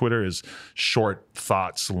filling. Like Twitter is short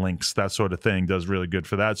thoughts, links, that sort of thing, does really good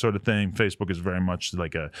for that sort of thing. Facebook is very much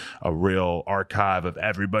like a real archive of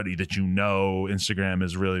everybody that you know. Instagram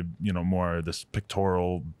is really, more this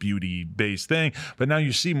pictorial beauty based thing. But now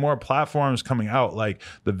you see more platforms coming out like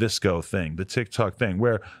the Visco thing, the TikTok thing,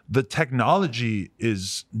 where the technology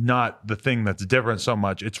is not the thing that's different so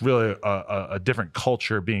much. It's really a different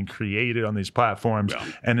culture being created on these platforms,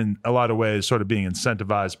 and in a lot of ways sort of being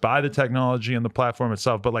incentivized by the technology and the platform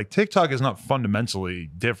itself. But like TikTok is not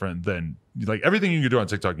fundamentally different than like everything you can do on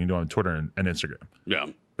TikTok, you can do on Twitter and Instagram. Yeah.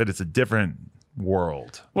 But it's a different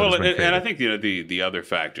world. Well, and I think the other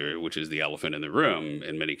factor, which is the elephant in the room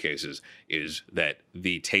in many cases, is that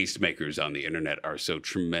the tastemakers on the internet are so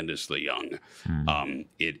tremendously young.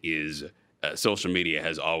 It is social media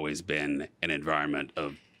has always been an environment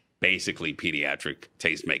of basically pediatric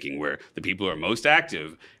tastemaking, where the people who are most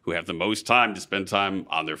active, who have the most time to spend time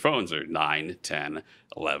on their phones, are 9, 10,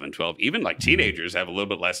 11, 12. Even like teenagers have a little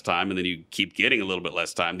bit less time, and then you keep getting a little bit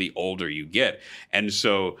less time the older you get. And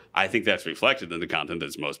so I think that's reflected in the content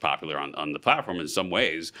that's most popular on the platform in some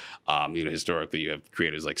ways. Historically, you have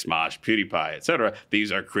creators like Smosh, PewDiePie, et cetera.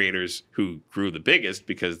 These are creators who grew the biggest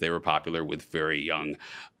because they were popular with very young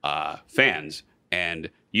fans. And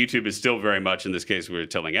YouTube is still very much, in this case, we're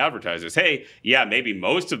telling advertisers, hey, yeah, maybe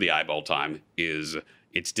most of the eyeball time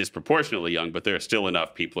it's disproportionately young, but there are still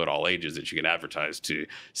enough people at all ages that you can advertise to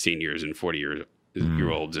seniors and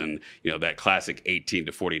 40-year-olds and, that classic 18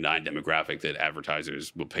 to 49 demographic that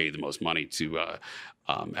advertisers will pay the most money to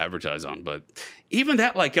advertise on. But even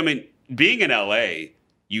that, being in LA,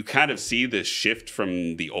 you kind of see this shift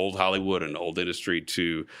from the old Hollywood and old industry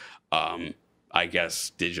to I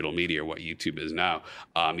guess digital media, what YouTube is now.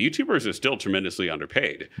 YouTubers are still tremendously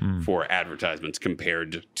underpaid for advertisements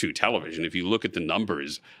compared to television. If you look at the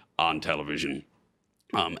numbers on television,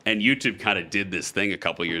 and YouTube kind of did this thing a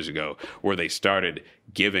couple years ago where they started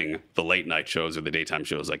giving the late night shows or the daytime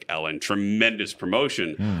shows like Ellen tremendous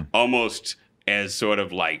promotion, almost as sort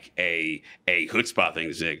of like a chutzpah thing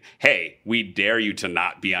to say, hey, we dare you to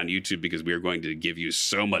not be on YouTube because we are going to give you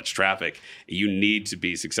so much traffic. You need to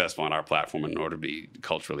be successful on our platform in order to be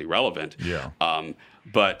culturally relevant. Yeah.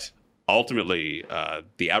 But ultimately,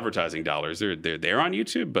 the advertising dollars, they're there on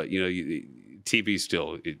YouTube, but TV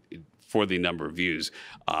still, for the number of views,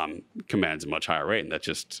 commands a much higher rate. And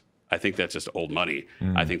I think that's just old money.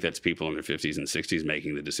 I think that's people in their 50s and 60s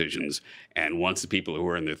making the decisions. And once the people who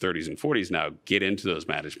are in their 30s and 40s now get into those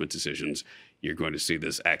management decisions, you're going to see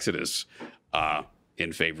this exodus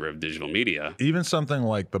in favor of digital media. Even something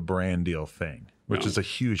like the brand deal thing, which is a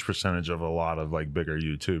huge percentage of a lot of like bigger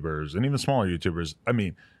YouTubers and even smaller YouTubers. I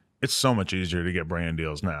mean, it's so much easier to get brand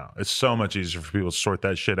deals now. It's so much easier for people to sort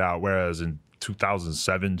that shit out. Whereas in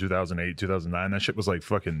 2007, 2008, 2009, that shit was like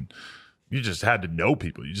fucking... You just had to know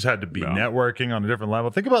people. You just had to be networking on a different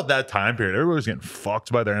level. Think about that time period. Everybody was getting fucked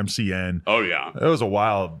by their MCN. Oh, yeah. It was a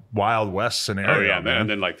wild West scenario. Oh, yeah. Man. And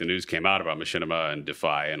then like the news came out about Machinima and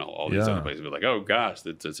Defy and all these other places. We're like, oh, gosh,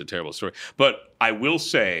 that's a terrible story. But I will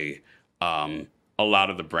say a lot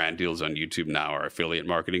of the brand deals on YouTube now are affiliate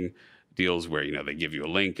marketing deals where, they give you a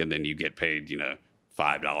link and then you get paid,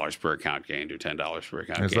 $5 per account gained or $10 per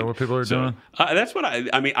account gained. Is that what people are doing? That's what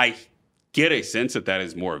I get a sense that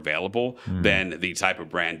is more available than the type of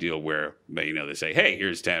brand deal where they say, hey,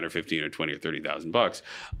 here's 10 or 15 or 20 or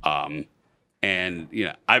 $30,000.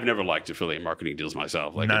 And I've never liked affiliate marketing deals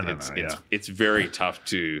myself. It's very tough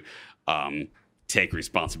to take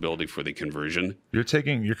responsibility for the conversion. You're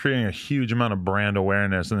creating a huge amount of brand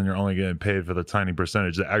awareness, and then you're only getting paid for the tiny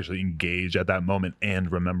percentage that actually engage at that moment and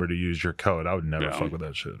remember to use your code. I would never fuck with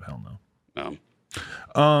that shit. Hell no.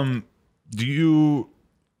 No. Do you?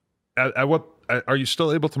 At are you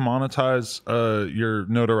still able to monetize your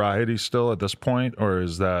notoriety still at this point, or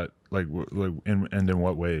is that like in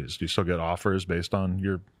what ways? Do you still get offers based on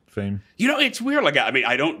your fame? It's weird. Like, I mean,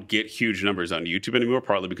 I don't get huge numbers on YouTube anymore,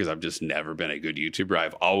 partly because I've just never been a good YouTuber.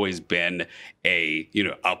 I've always been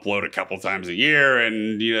upload a couple times a year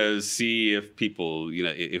and, see if people,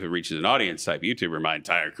 if it reaches an audience type YouTuber my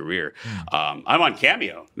entire career. I'm on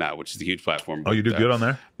Cameo now, which is a huge platform. Oh, you do good on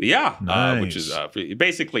there? Yeah. Nice. Which is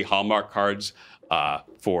basically Hallmark cards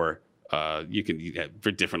for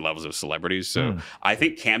for different levels of celebrities. So I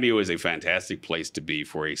think Cameo is a fantastic place to be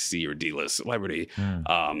for a C or D list celebrity,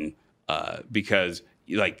 because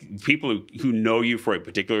like people who know you for a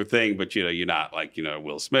particular thing, but you're not like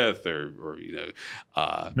Will Smith or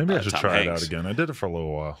maybe I should Tom try Hanks. it out again. I did it for a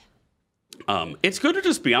little while. It's good to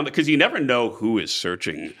just be on it because you never know who is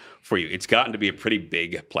searching for you. It's gotten to be a pretty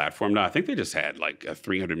big platform now. I think they just had like a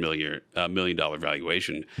 $300 million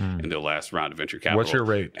valuation in their last round of venture capital. What's your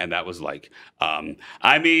rate? And that was like,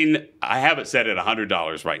 I mean, I have it set at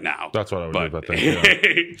 $100 right now. That's what I would do about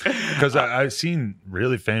that. Because I've seen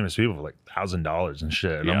really famous people for like $1,000 and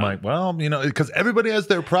shit. And I'm like, well, because everybody has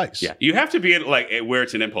their price. Yeah, you have to be at like where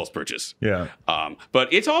it's an impulse purchase. Yeah.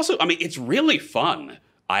 But it's also, I mean, it's really fun.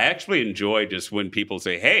 I actually enjoy just when people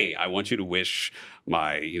say, "Hey, I want you to wish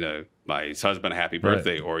my husband a happy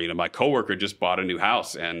birthday," or my coworker just bought a new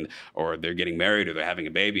house or they're getting married or they're having a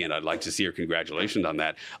baby, and I'd like to see your congratulations on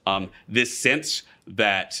that. This sense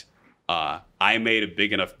that I made a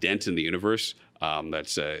big enough dent in the universe.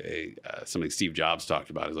 That's something Steve Jobs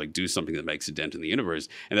talked about, is like do something that makes a dent in the universe,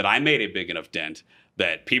 and that I made a big enough dent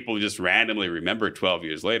that people just randomly remember 12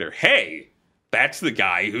 years later. Hey. That's the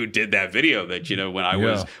guy who did that video that,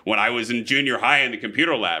 when I was in junior high in the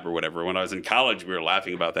computer lab or whatever, when I was in college, we were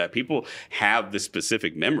laughing about that. People have the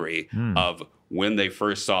specific memory of when they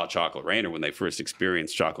first saw Chocolate Rain or when they first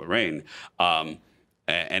experienced Chocolate Rain. And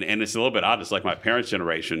it's a little bit odd. It's like my parents'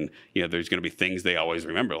 generation, there's going to be things they always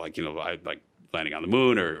remember, like landing on the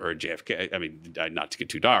moon or JFK. I mean, not to get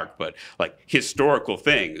too dark, but like historical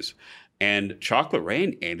things. And Chocolate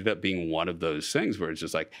Rain ended up being one of those things where it's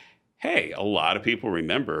just like, hey, a lot of people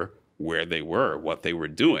remember where they were, what they were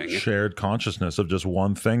doing. Shared consciousness of just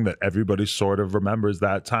one thing that everybody sort of remembers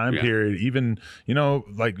that time period. Even,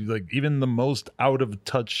 like even the most out of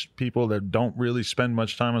touch people that don't really spend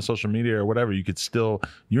much time on social media or whatever, you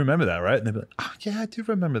remember that, right? And they'd be like, oh, yeah, I do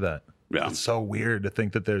remember that. Yeah. It's so weird to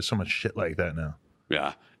think that there's so much shit like that now.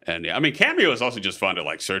 Yeah. And I mean, Cameo is also just fun to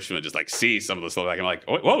like search and just like see some of the stuff. Like I'm like,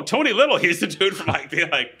 whoa, Tony Little, he's the dude from I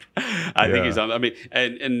think he's on. I mean,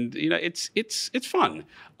 and it's fun.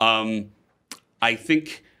 I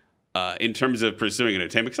think in terms of pursuing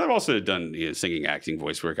entertainment, because I've also done singing, acting,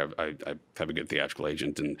 voice work. I have a good theatrical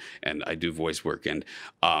agent and I do voice work. And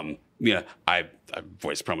I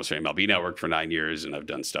voiced promos for MLB Network for 9 years, and I've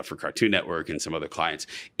done stuff for Cartoon Network and some other clients.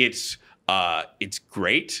 It's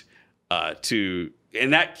great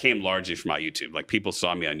and that came largely from my YouTube. Like people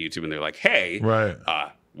saw me on YouTube and they're like, hey,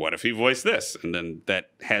 what if he voiced this? And then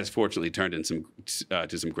that has fortunately turned in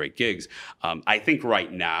to some great gigs. I think right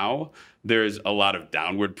now there's a lot of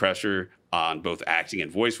downward pressure on both acting and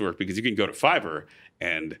voice work because you can go to Fiverr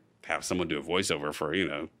and have someone do a voiceover for,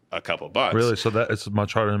 a couple bucks. Really? So that it's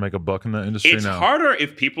much harder to make a buck in the industry now? It's harder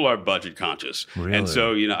if people are budget conscious. Really? And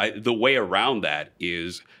so, the way around that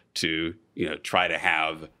is to, try to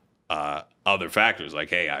have other factors like,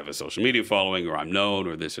 hey, I have a social media following or I'm known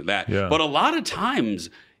or this or that. Yeah. But a lot of times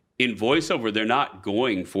in voiceover, they're not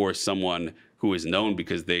going for someone who is known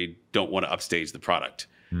because they don't want to upstage the product.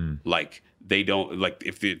 Like they don't, like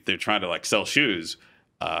if they're trying to like sell shoes,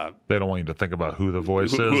 they don't want you to think about who the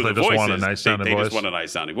voice is. They just want a nice sounding voice. They just want a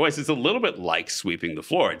nice sounding voice. It's a little bit like sweeping the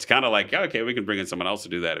floor. It's kind of like, okay, we can bring in someone else to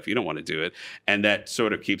do that if you don't want to do it. And that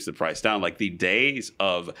sort of keeps the price down. Like the days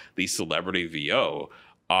of the celebrity VO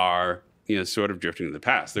are, sort of drifting to the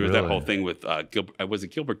past. There was that whole thing with was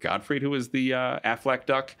it Gilbert Gottfried who was the Affleck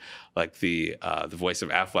duck, like the voice of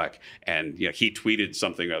Affleck, and he tweeted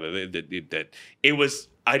something or other that it was.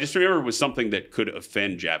 I just remember it was something that could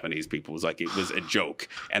offend Japanese people. It was like it was a joke,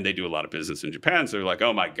 and they do a lot of business in Japan, so they're like,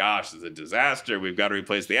 "Oh my gosh, this is a disaster. We've got to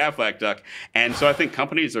replace the Affleck duck." And so I think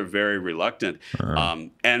companies are very reluctant,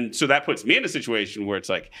 and so that puts me in a situation where it's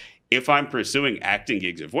like, if I'm pursuing acting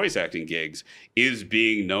gigs or voice acting gigs, is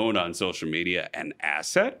being known on social media an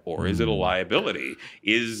asset or is it a liability?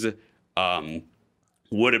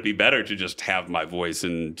 Would it be better to just have my voice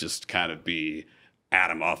and just kind of be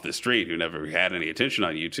Adam off the street who never had any attention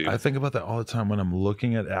on YouTube? I think about that all the time when I'm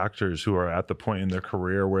looking at actors who are at the point in their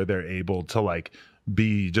career where they're able to like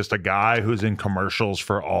be just a guy who's in commercials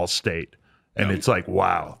for Allstate. And it's like,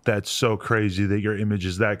 wow, that's so crazy that your image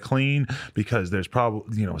is that clean, because there's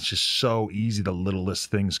probably, it's just so easy. The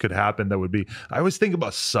littlest things could happen that would be. I always think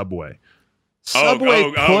about Subway.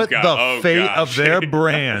 Subway put the fate of their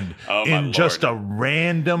brand in just a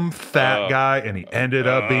random fat guy, and he ended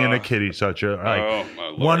up being a kitty toucher.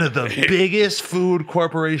 Like, one of the biggest food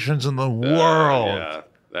corporations in the world. Yeah.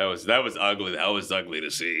 That was ugly. That was ugly to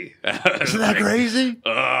see. Isn't that crazy?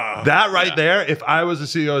 That there, if I was the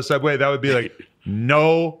CEO of Subway, that would be like,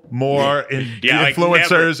 no more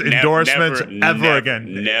influencers, endorsements ever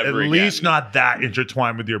again. Never At least not that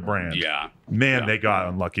intertwined with your brand. Yeah. Man, they got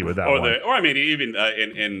unlucky with that one. Or I mean, even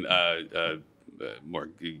in more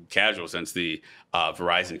casual sense, the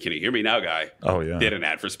Verizon "Can you hear me now" guy did an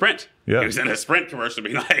ad for Sprint. Yeah. He was in a Sprint commercial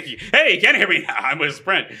being like, "Hey, you can't hear me now. I'm with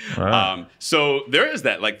Sprint." Right. So there is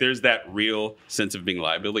that, like, there's that real sense of being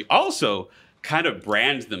liability. Also, kind of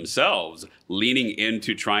brands themselves leaning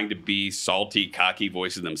into trying to be salty, cocky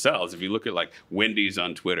voices themselves. If you look at like Wendy's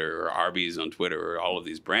on Twitter or Arby's on Twitter or all of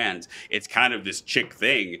these brands, it's kind of this chick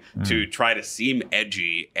thing to try to seem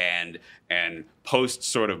edgy and post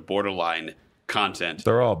sort of borderline content.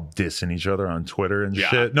 They're all dissing each other on Twitter and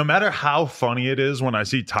shit. No matter how funny it is when I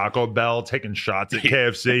see Taco Bell taking shots at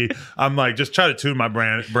KFC, I'm like, just try to tune my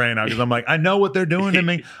brain out, because I'm like, I know what they're doing to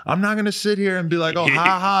me. I'm not going to sit here and be like, oh,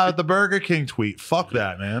 ha at the Burger King tweet. Fuck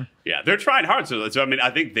that, man. Yeah, they're trying hard. So I mean,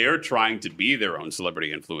 I think they're trying to be their own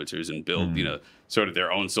celebrity influencers and build, sort of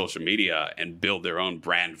their own social media and build their own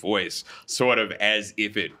brand voice, sort of as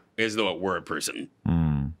though it were a person.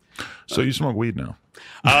 So you smoke weed now?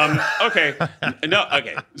 Okay. No,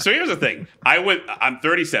 okay. So here's the thing. I'm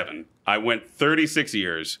 37. I went 36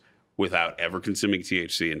 years without ever consuming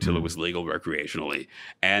THC until it was legal recreationally.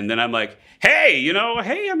 And then I'm like, hey,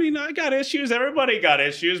 I mean, I got issues. Everybody got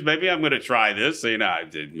issues. Maybe I'm going to try this. I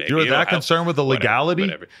did. Maybe you were that concerned with the legality?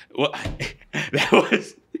 Whatever. Well,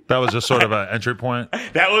 that was just sort of an entry point?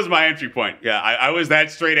 That was my entry point. Yeah, I was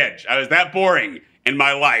that straight edge. I was that boring in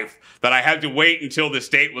my life that I had to wait until the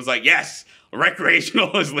state was like, yes,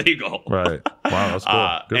 recreational is legal. Right. Wow, that's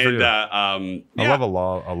cool. Good for you. I love a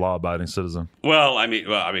law-abiding citizen. Well, I mean,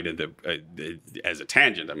 as a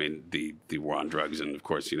tangent, I mean, the war on drugs and, of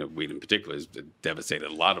course, weed in particular has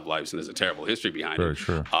devastated a lot of lives, and there's a terrible history behind it. Very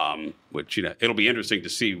true. Which it'll be interesting to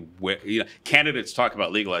see where candidates talk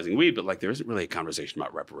about legalizing weed, but like there isn't really a conversation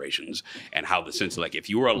about reparations and how the sense of like if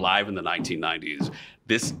you were alive in the 1990s,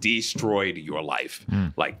 this destroyed your life,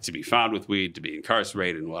 like to be found with weed, to be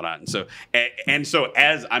incarcerated and whatnot. And so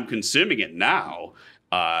as I'm consuming it now,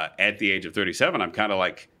 at the age of 37, I'm kind of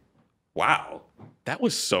like, wow, that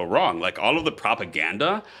was so wrong. Like all of the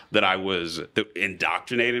propaganda that I was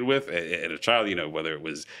indoctrinated with as a child, whether it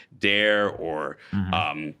was DARE or,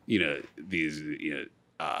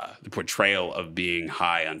 the portrayal of being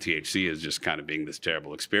high on THC as just kind of being this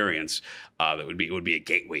terrible experience it would be a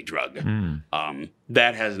gateway drug.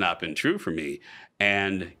 That has not been true for me.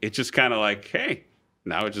 And it's just kind of like, hey,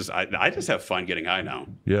 now it's just, I just have fun getting high now.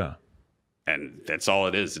 Yeah. And that's all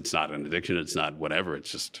it is. It's not an addiction. It's not whatever.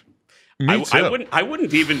 It's just, Me too. I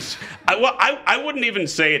wouldn't even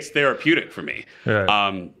say it's therapeutic for me.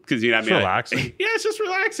 Right. Because it's relaxing. It's just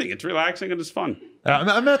relaxing. It's relaxing and it's fun.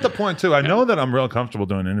 I'm at the point too. I know that I'm real comfortable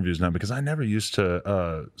doing interviews now because I never used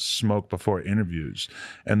to smoke before interviews,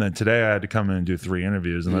 and then today I had to come in and do 3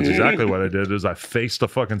 interviews, and that's exactly what I did. Is I faced a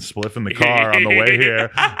fucking spliff in the car on the way here,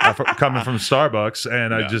 coming from Starbucks,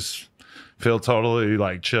 and I just feel totally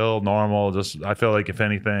like chill, normal. Just I feel like if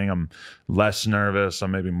anything, I'm less nervous.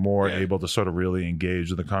 I'm maybe more able to sort of really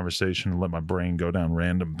engage with the conversation and let my brain go down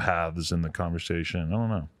random paths in the conversation. I don't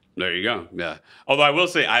know. There you go. Yeah. Although I will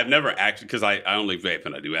say I've never actually, because I only vape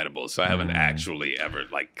and I do edibles, so I haven't actually ever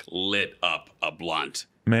like lit up a blunt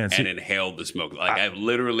and inhaled the smoke. Like I've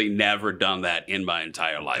literally never done that in my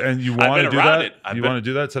entire life. And you want to do that? You want to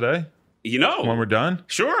do that today? When we're done?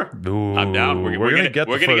 Sure. Ooh, I'm down. We're gonna get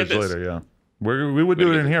the footage later. Yeah. We would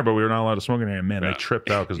do it in here, but we were not allowed to smoke in here. And man, they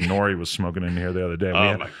tripped out because Nori was smoking in here the other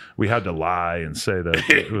day. We had to lie and say that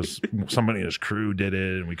it was somebody in his crew did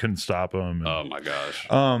it, and we couldn't stop him. And, oh my gosh.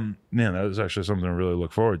 Man, that was actually something to really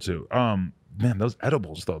look forward to. Man, those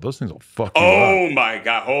edibles though, those things will fuck you up. Oh my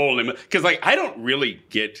god, holy! Because like I don't really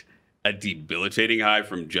get a debilitating high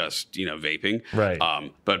from just, vaping. Right.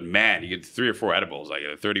 But man, you get 3 or 4 edibles, like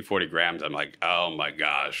 30, 40 grams. I'm like, oh my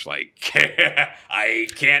gosh, like I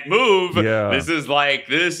can't move. Yeah. This is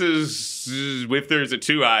if there's a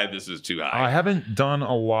too high, this is too high. I haven't done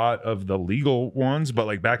a lot of the legal ones, but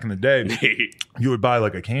like back in the day, you would buy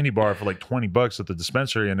like a candy bar for like $20 at the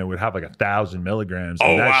dispensary, and it would have like 1,000 milligrams.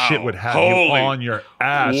 And that shit would have you on your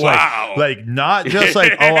ass. Wow. Like not just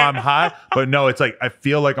like, oh, I'm high, but no, it's like I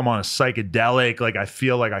feel like I'm on a psychedelic. Like I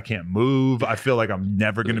feel like I can't move. I feel like I'm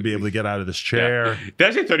never going to be able to get out of this chair. Yeah. Did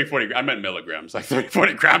I say 30, 40? I meant milligrams. Like 30,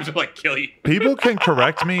 40 grams will like kill you. People can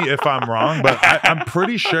correct me if I'm wrong, but I'm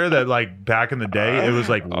pretty sure that like back in the day, it was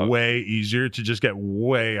like way easier to just get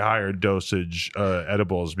way higher dosage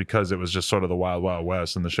edibles because it was just sort of the wild, wild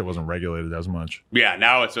west and the shit wasn't regulated as much. Yeah,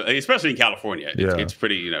 now it's, especially in California, it's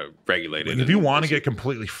pretty, regulated. Like if you want to get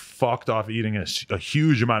completely fucked off eating a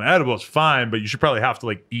huge amount of edibles, fine, but you should probably have to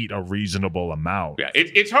like eat a reasonable amount. Yeah,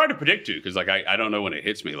 it's hard to predict too because like I don't know when it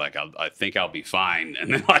hits me. Like I think I'll be fine,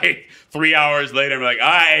 and then like 3 hours later, I'm like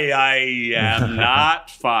I am not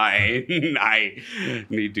fine. I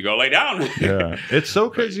need to go lay down. Yeah, it's so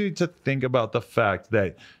crazy to think about the fact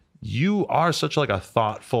that you are such like a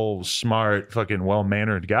thoughtful, smart, fucking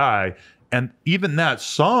well-mannered guy. And even that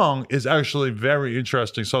song is actually very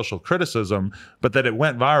interesting social criticism, but that it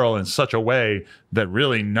went viral in such a way that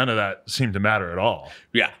really none of that seemed to matter at all.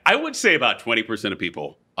 Yeah, I would say about 20% of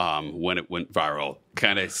people, when it went viral,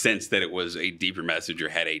 kind of sensed that it was a deeper message or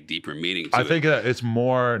had a deeper meaning to it. I think that it's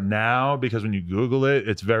more now because when you Google it,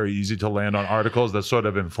 it's very easy to land on articles that sort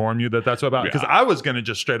of inform you that that's about. Because I was going to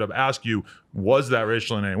just straight up ask you, was that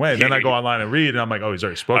racial in any way? Then I go online and read, and I'm like, oh, he's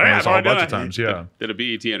already spoken on this a whole bunch of times. Yeah, did a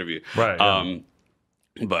BET interview. Right.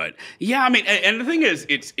 Yeah. But yeah, I mean, and the thing is,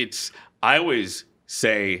 it's. I always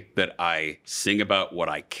say that I sing about what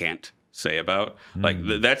I can't say about. Like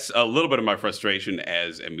that's a little bit of my frustration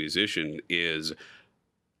as a musician is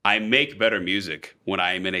I make better music when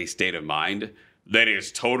I am in a state of mind that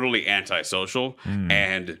is totally antisocial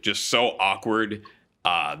and just so awkward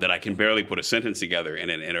that I can barely put a sentence together in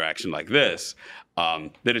an interaction like this.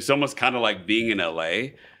 That it's almost kind of like being in LA,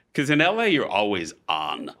 because in LA you're always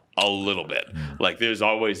on a little bit. Like there's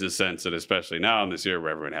always this sense that, especially now in this era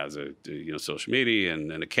where everyone has a social media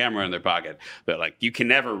and a camera in their pocket, that like you can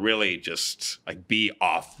never really just like be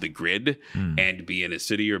off the grid and be in a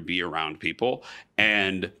city or be around people.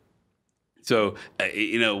 And so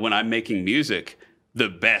when I'm making music, the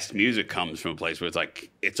best music comes from a place where it's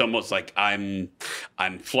like it's almost like I'm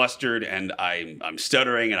flustered and I'm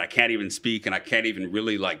stuttering and I can't even speak and I can't even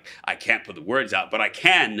really I can't put the words out, but I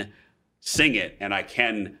can sing it and I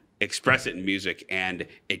can express it in music and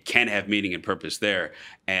it can have meaning and purpose there.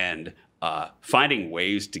 And finding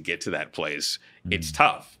ways to get to that place, it's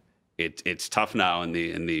tough. It's tough now in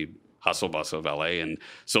the hustle bustle of LA and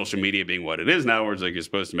social media being what it is now, where it's like you're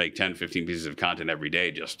supposed to make 10, 15 pieces of content every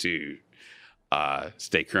day just to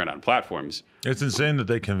stay current on platforms. It's insane that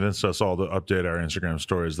they convinced us all to update our Instagram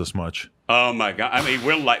stories this much. Oh my God! I mean,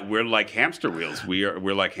 we're like hamster wheels.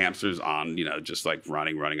 We're like hamsters on just like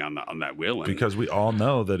running on that wheel. Because we all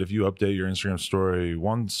know that if you update your Instagram story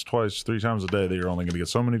once, twice, 3 times a day, that you're only going to get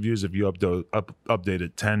so many views. If you update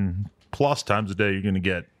it 10 plus times a day, you're going to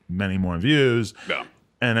get many more views. Yeah.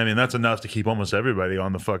 And I mean, that's enough to keep almost everybody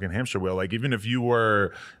on the fucking hamster wheel. Like even if you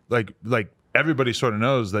were like everybody sort of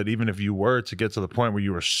knows that even if you were to get to the point where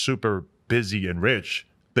you were super busy and rich,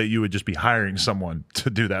 that you would just be hiring someone to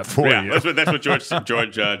do that for you. That's what George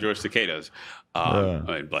Takei does. I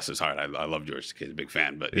mean, bless his heart. I love George Takei, a big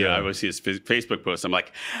fan. But I always see his Facebook posts. I'm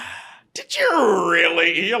like, did you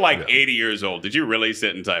really? You're like 80 years old. Did you really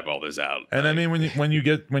sit and type all this out? And I mean, when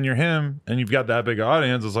you're him and you've got that big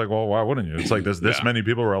audience, it's like, well, why wouldn't you? It's like there's this many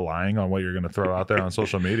people relying on what you're going to throw out there on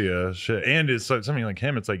social media. Shit. And it's like something like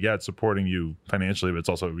him. It's like, yeah, it's supporting you financially, but it's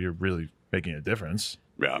also you're really making a difference.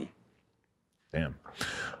 Yeah. Damn.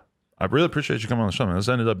 I really appreciate you coming on the show, man. This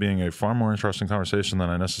ended up being a far more interesting conversation than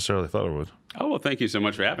I necessarily thought it would. Oh, well, thank you so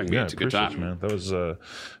much for having me. It's a good time. Man. That was a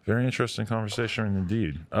very interesting conversation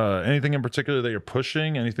indeed. Anything in particular that you're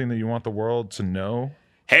pushing? Anything that you want the world to know?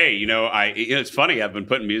 Hey, it's funny. I've been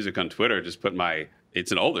putting music on Twitter.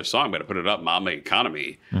 It's an older song, but I put it up. Mama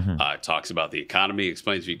Economy talks about the economy,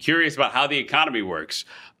 explains if you're curious about how the economy works.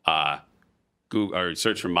 Google or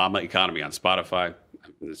search for Mama Economy on Spotify.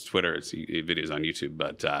 It's Twitter. It's videos on YouTube.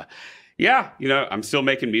 But I'm still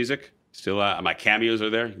making music. Still, my cameos are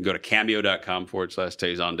there. You can go to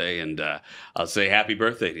cameo.com/Tayzonday, and I'll say happy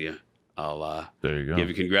birthday to you. There you go. Give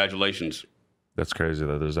you congratulations. That's crazy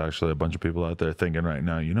that there's actually a bunch of people out there thinking right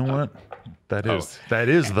now, you know what? That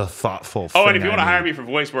is the thoughtful thing. Oh, and if you want to hire me for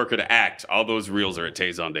voice work or to act, all those reels are at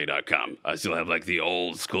Tayzonday.com. I still have like the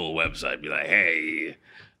old school website. Be like, hey,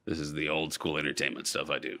 this is the old school entertainment stuff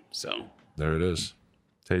I do. So there it is.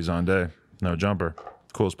 Tayzonday, No Jumper.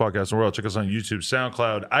 Coolest podcast in the world. Check us on YouTube,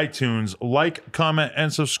 SoundCloud, iTunes. Like, comment,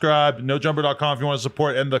 and subscribe. NoJumper.com if you want to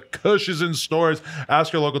support. And the Kush is in stores.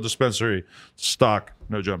 Ask your local dispensary to stock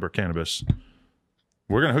No Jumper cannabis.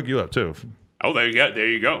 We're going to hook you up, too. Oh, there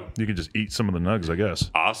you go. You can just eat some of the nugs, I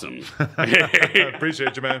guess. Awesome.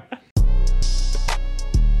 Appreciate you, man.